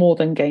more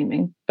than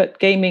gaming, but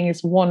gaming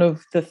is one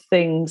of the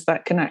things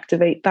that can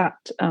activate that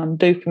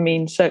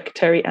dopamine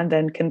circuitry, and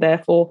then can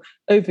therefore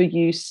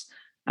overuse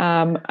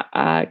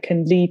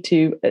can lead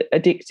to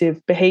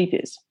addictive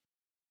behaviors.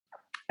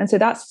 And so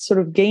that's sort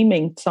of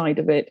gaming side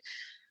of it,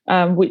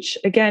 which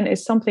again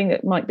is something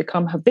that might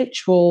become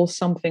habitual,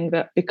 something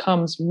that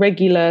becomes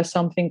regular,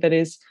 something that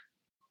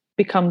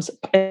becomes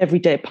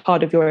everyday,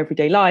 part of your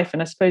everyday life.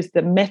 And I suppose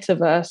the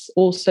metaverse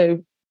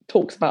also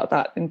talks about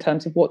that in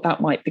terms of what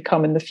that might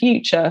become in the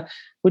future,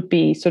 would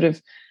be sort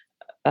of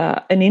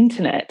an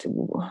internet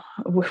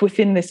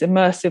within this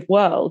immersive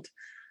world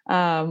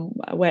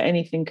where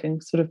anything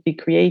can sort of be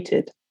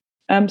created.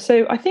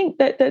 So I think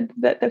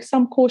that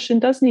some caution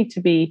does need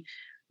to be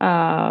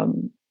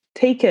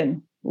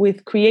taken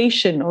with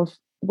creation of,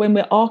 when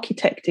we're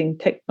architecting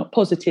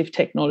positive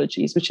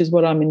technologies, which is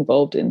what I'm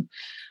involved in.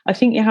 I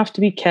think you have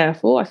to be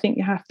careful. I think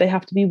they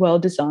have to be well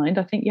designed.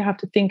 I think you have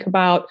to think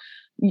about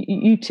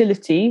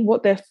utility,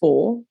 what they're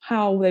for,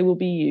 how they will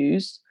be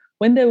used,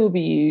 when they will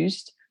be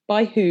used,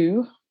 by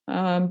who,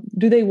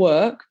 do they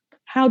work,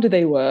 how do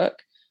they work,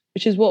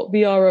 which is what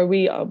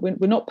VROE are.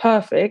 We're not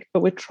perfect,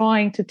 but we're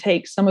trying to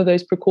take some of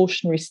those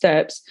precautionary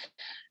steps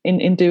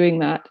in doing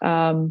that.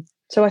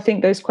 So I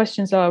think those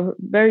questions are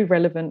very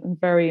relevant and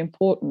very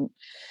important.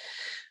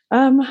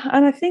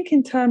 And I think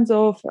in terms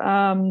of,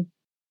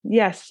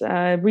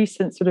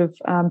 recent sort of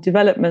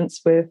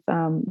developments with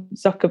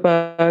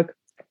Zuckerberg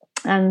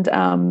and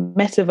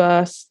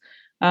metaverse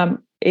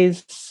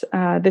is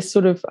this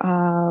sort of,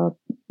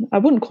 I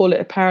wouldn't call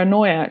it a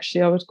paranoia,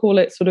 actually. I would call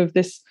it sort of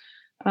this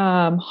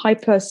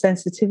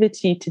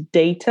hypersensitivity to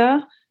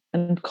data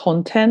and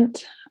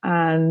content,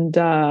 and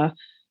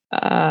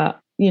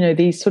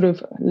these sort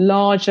of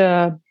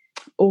larger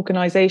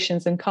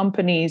organizations and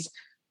companies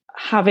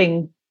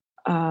having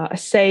a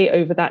say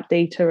over that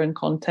data and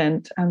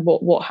content and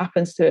what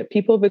happens to it.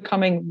 People are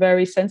becoming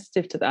very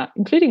sensitive to that,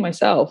 including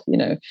myself.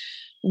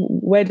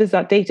 Where does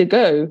that data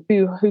go?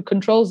 Who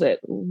controls it?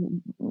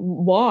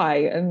 Why?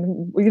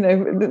 And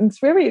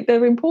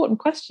they're important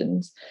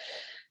questions.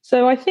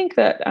 So I think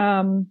that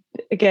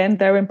again,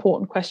 they're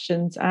important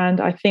questions, and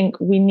I think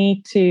we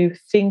need to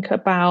think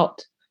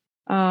about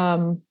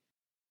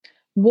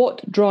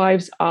what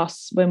drives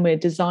us when we're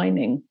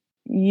designing.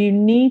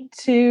 We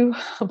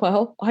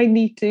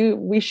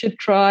should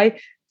try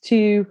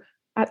to,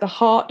 at the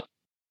heart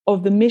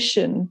of the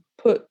mission,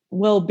 put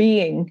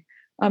well-being.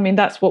 I mean,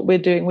 that's what we're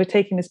doing. We're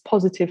taking this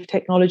positive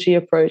technology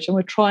approach, and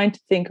we're trying to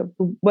think of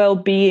the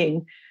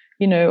well-being,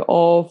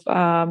 of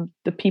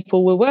the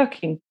people we're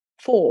working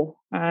for.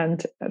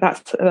 And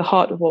that's at the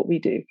heart of what we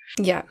do.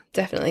 Yeah,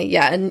 definitely.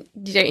 Yeah. And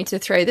you don't need to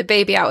throw the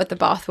baby out with the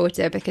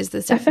bathwater, because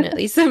there's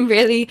definitely some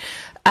really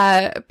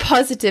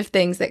positive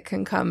things that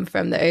can come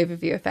from the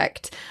overview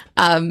effect.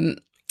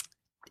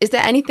 Is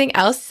there anything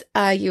else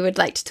you would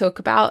like to talk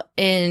about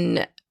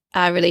in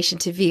relation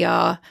to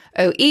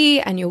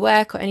VROE and your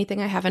work, or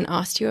anything I haven't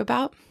asked you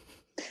about?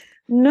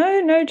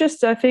 No,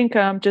 just I think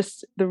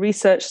just the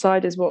research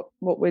side is what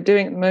we're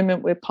doing at the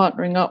moment. We're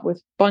partnering up with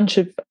a bunch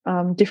of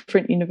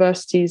different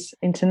universities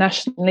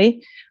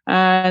internationally,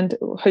 and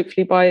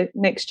hopefully by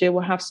next year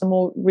we'll have some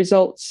more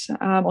results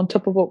on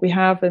top of what we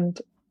have.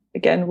 And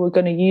again, we're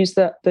going to use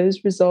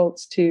those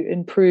results to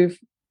improve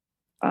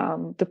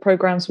the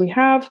programs we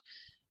have.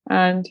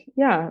 And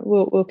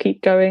we'll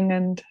keep going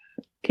and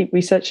keep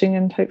researching,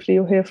 and hopefully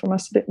you'll hear from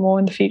us a bit more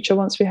in the future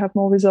once we have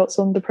more results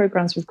on the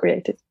programs we've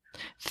created.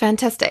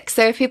 Fantastic.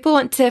 So if people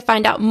want to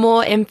find out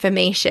more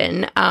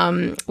information,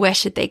 where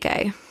should they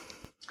go?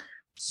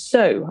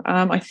 So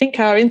I think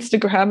our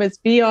Instagram is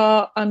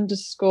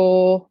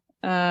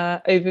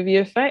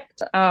VR_overview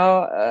effect.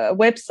 Our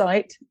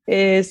website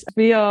is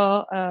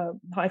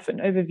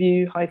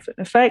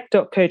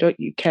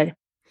VR-overview-effect.co.uk.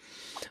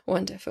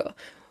 Wonderful.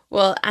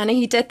 Well,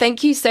 Annahita,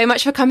 thank you so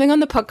much for coming on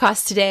the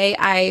podcast today.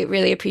 I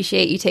really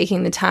appreciate you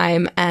taking the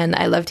time, and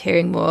I loved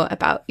hearing more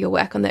about your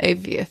work on the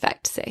overview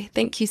effect. So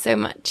thank you so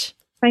much.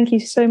 Thank you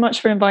so much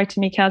for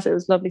inviting me, Kaz. It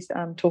was lovely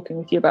talking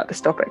with you about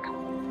this topic.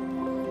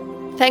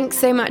 Thanks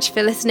so much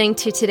for listening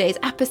to today's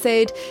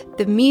episode.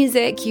 The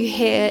music you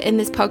hear in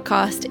this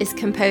podcast is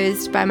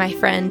composed by my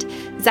friend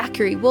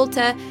Zachary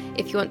Walter.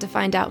 If you want to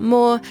find out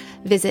more,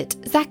 visit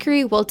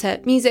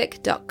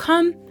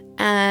zacharywaltermusic.com,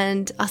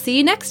 and I'll see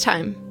you next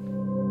time.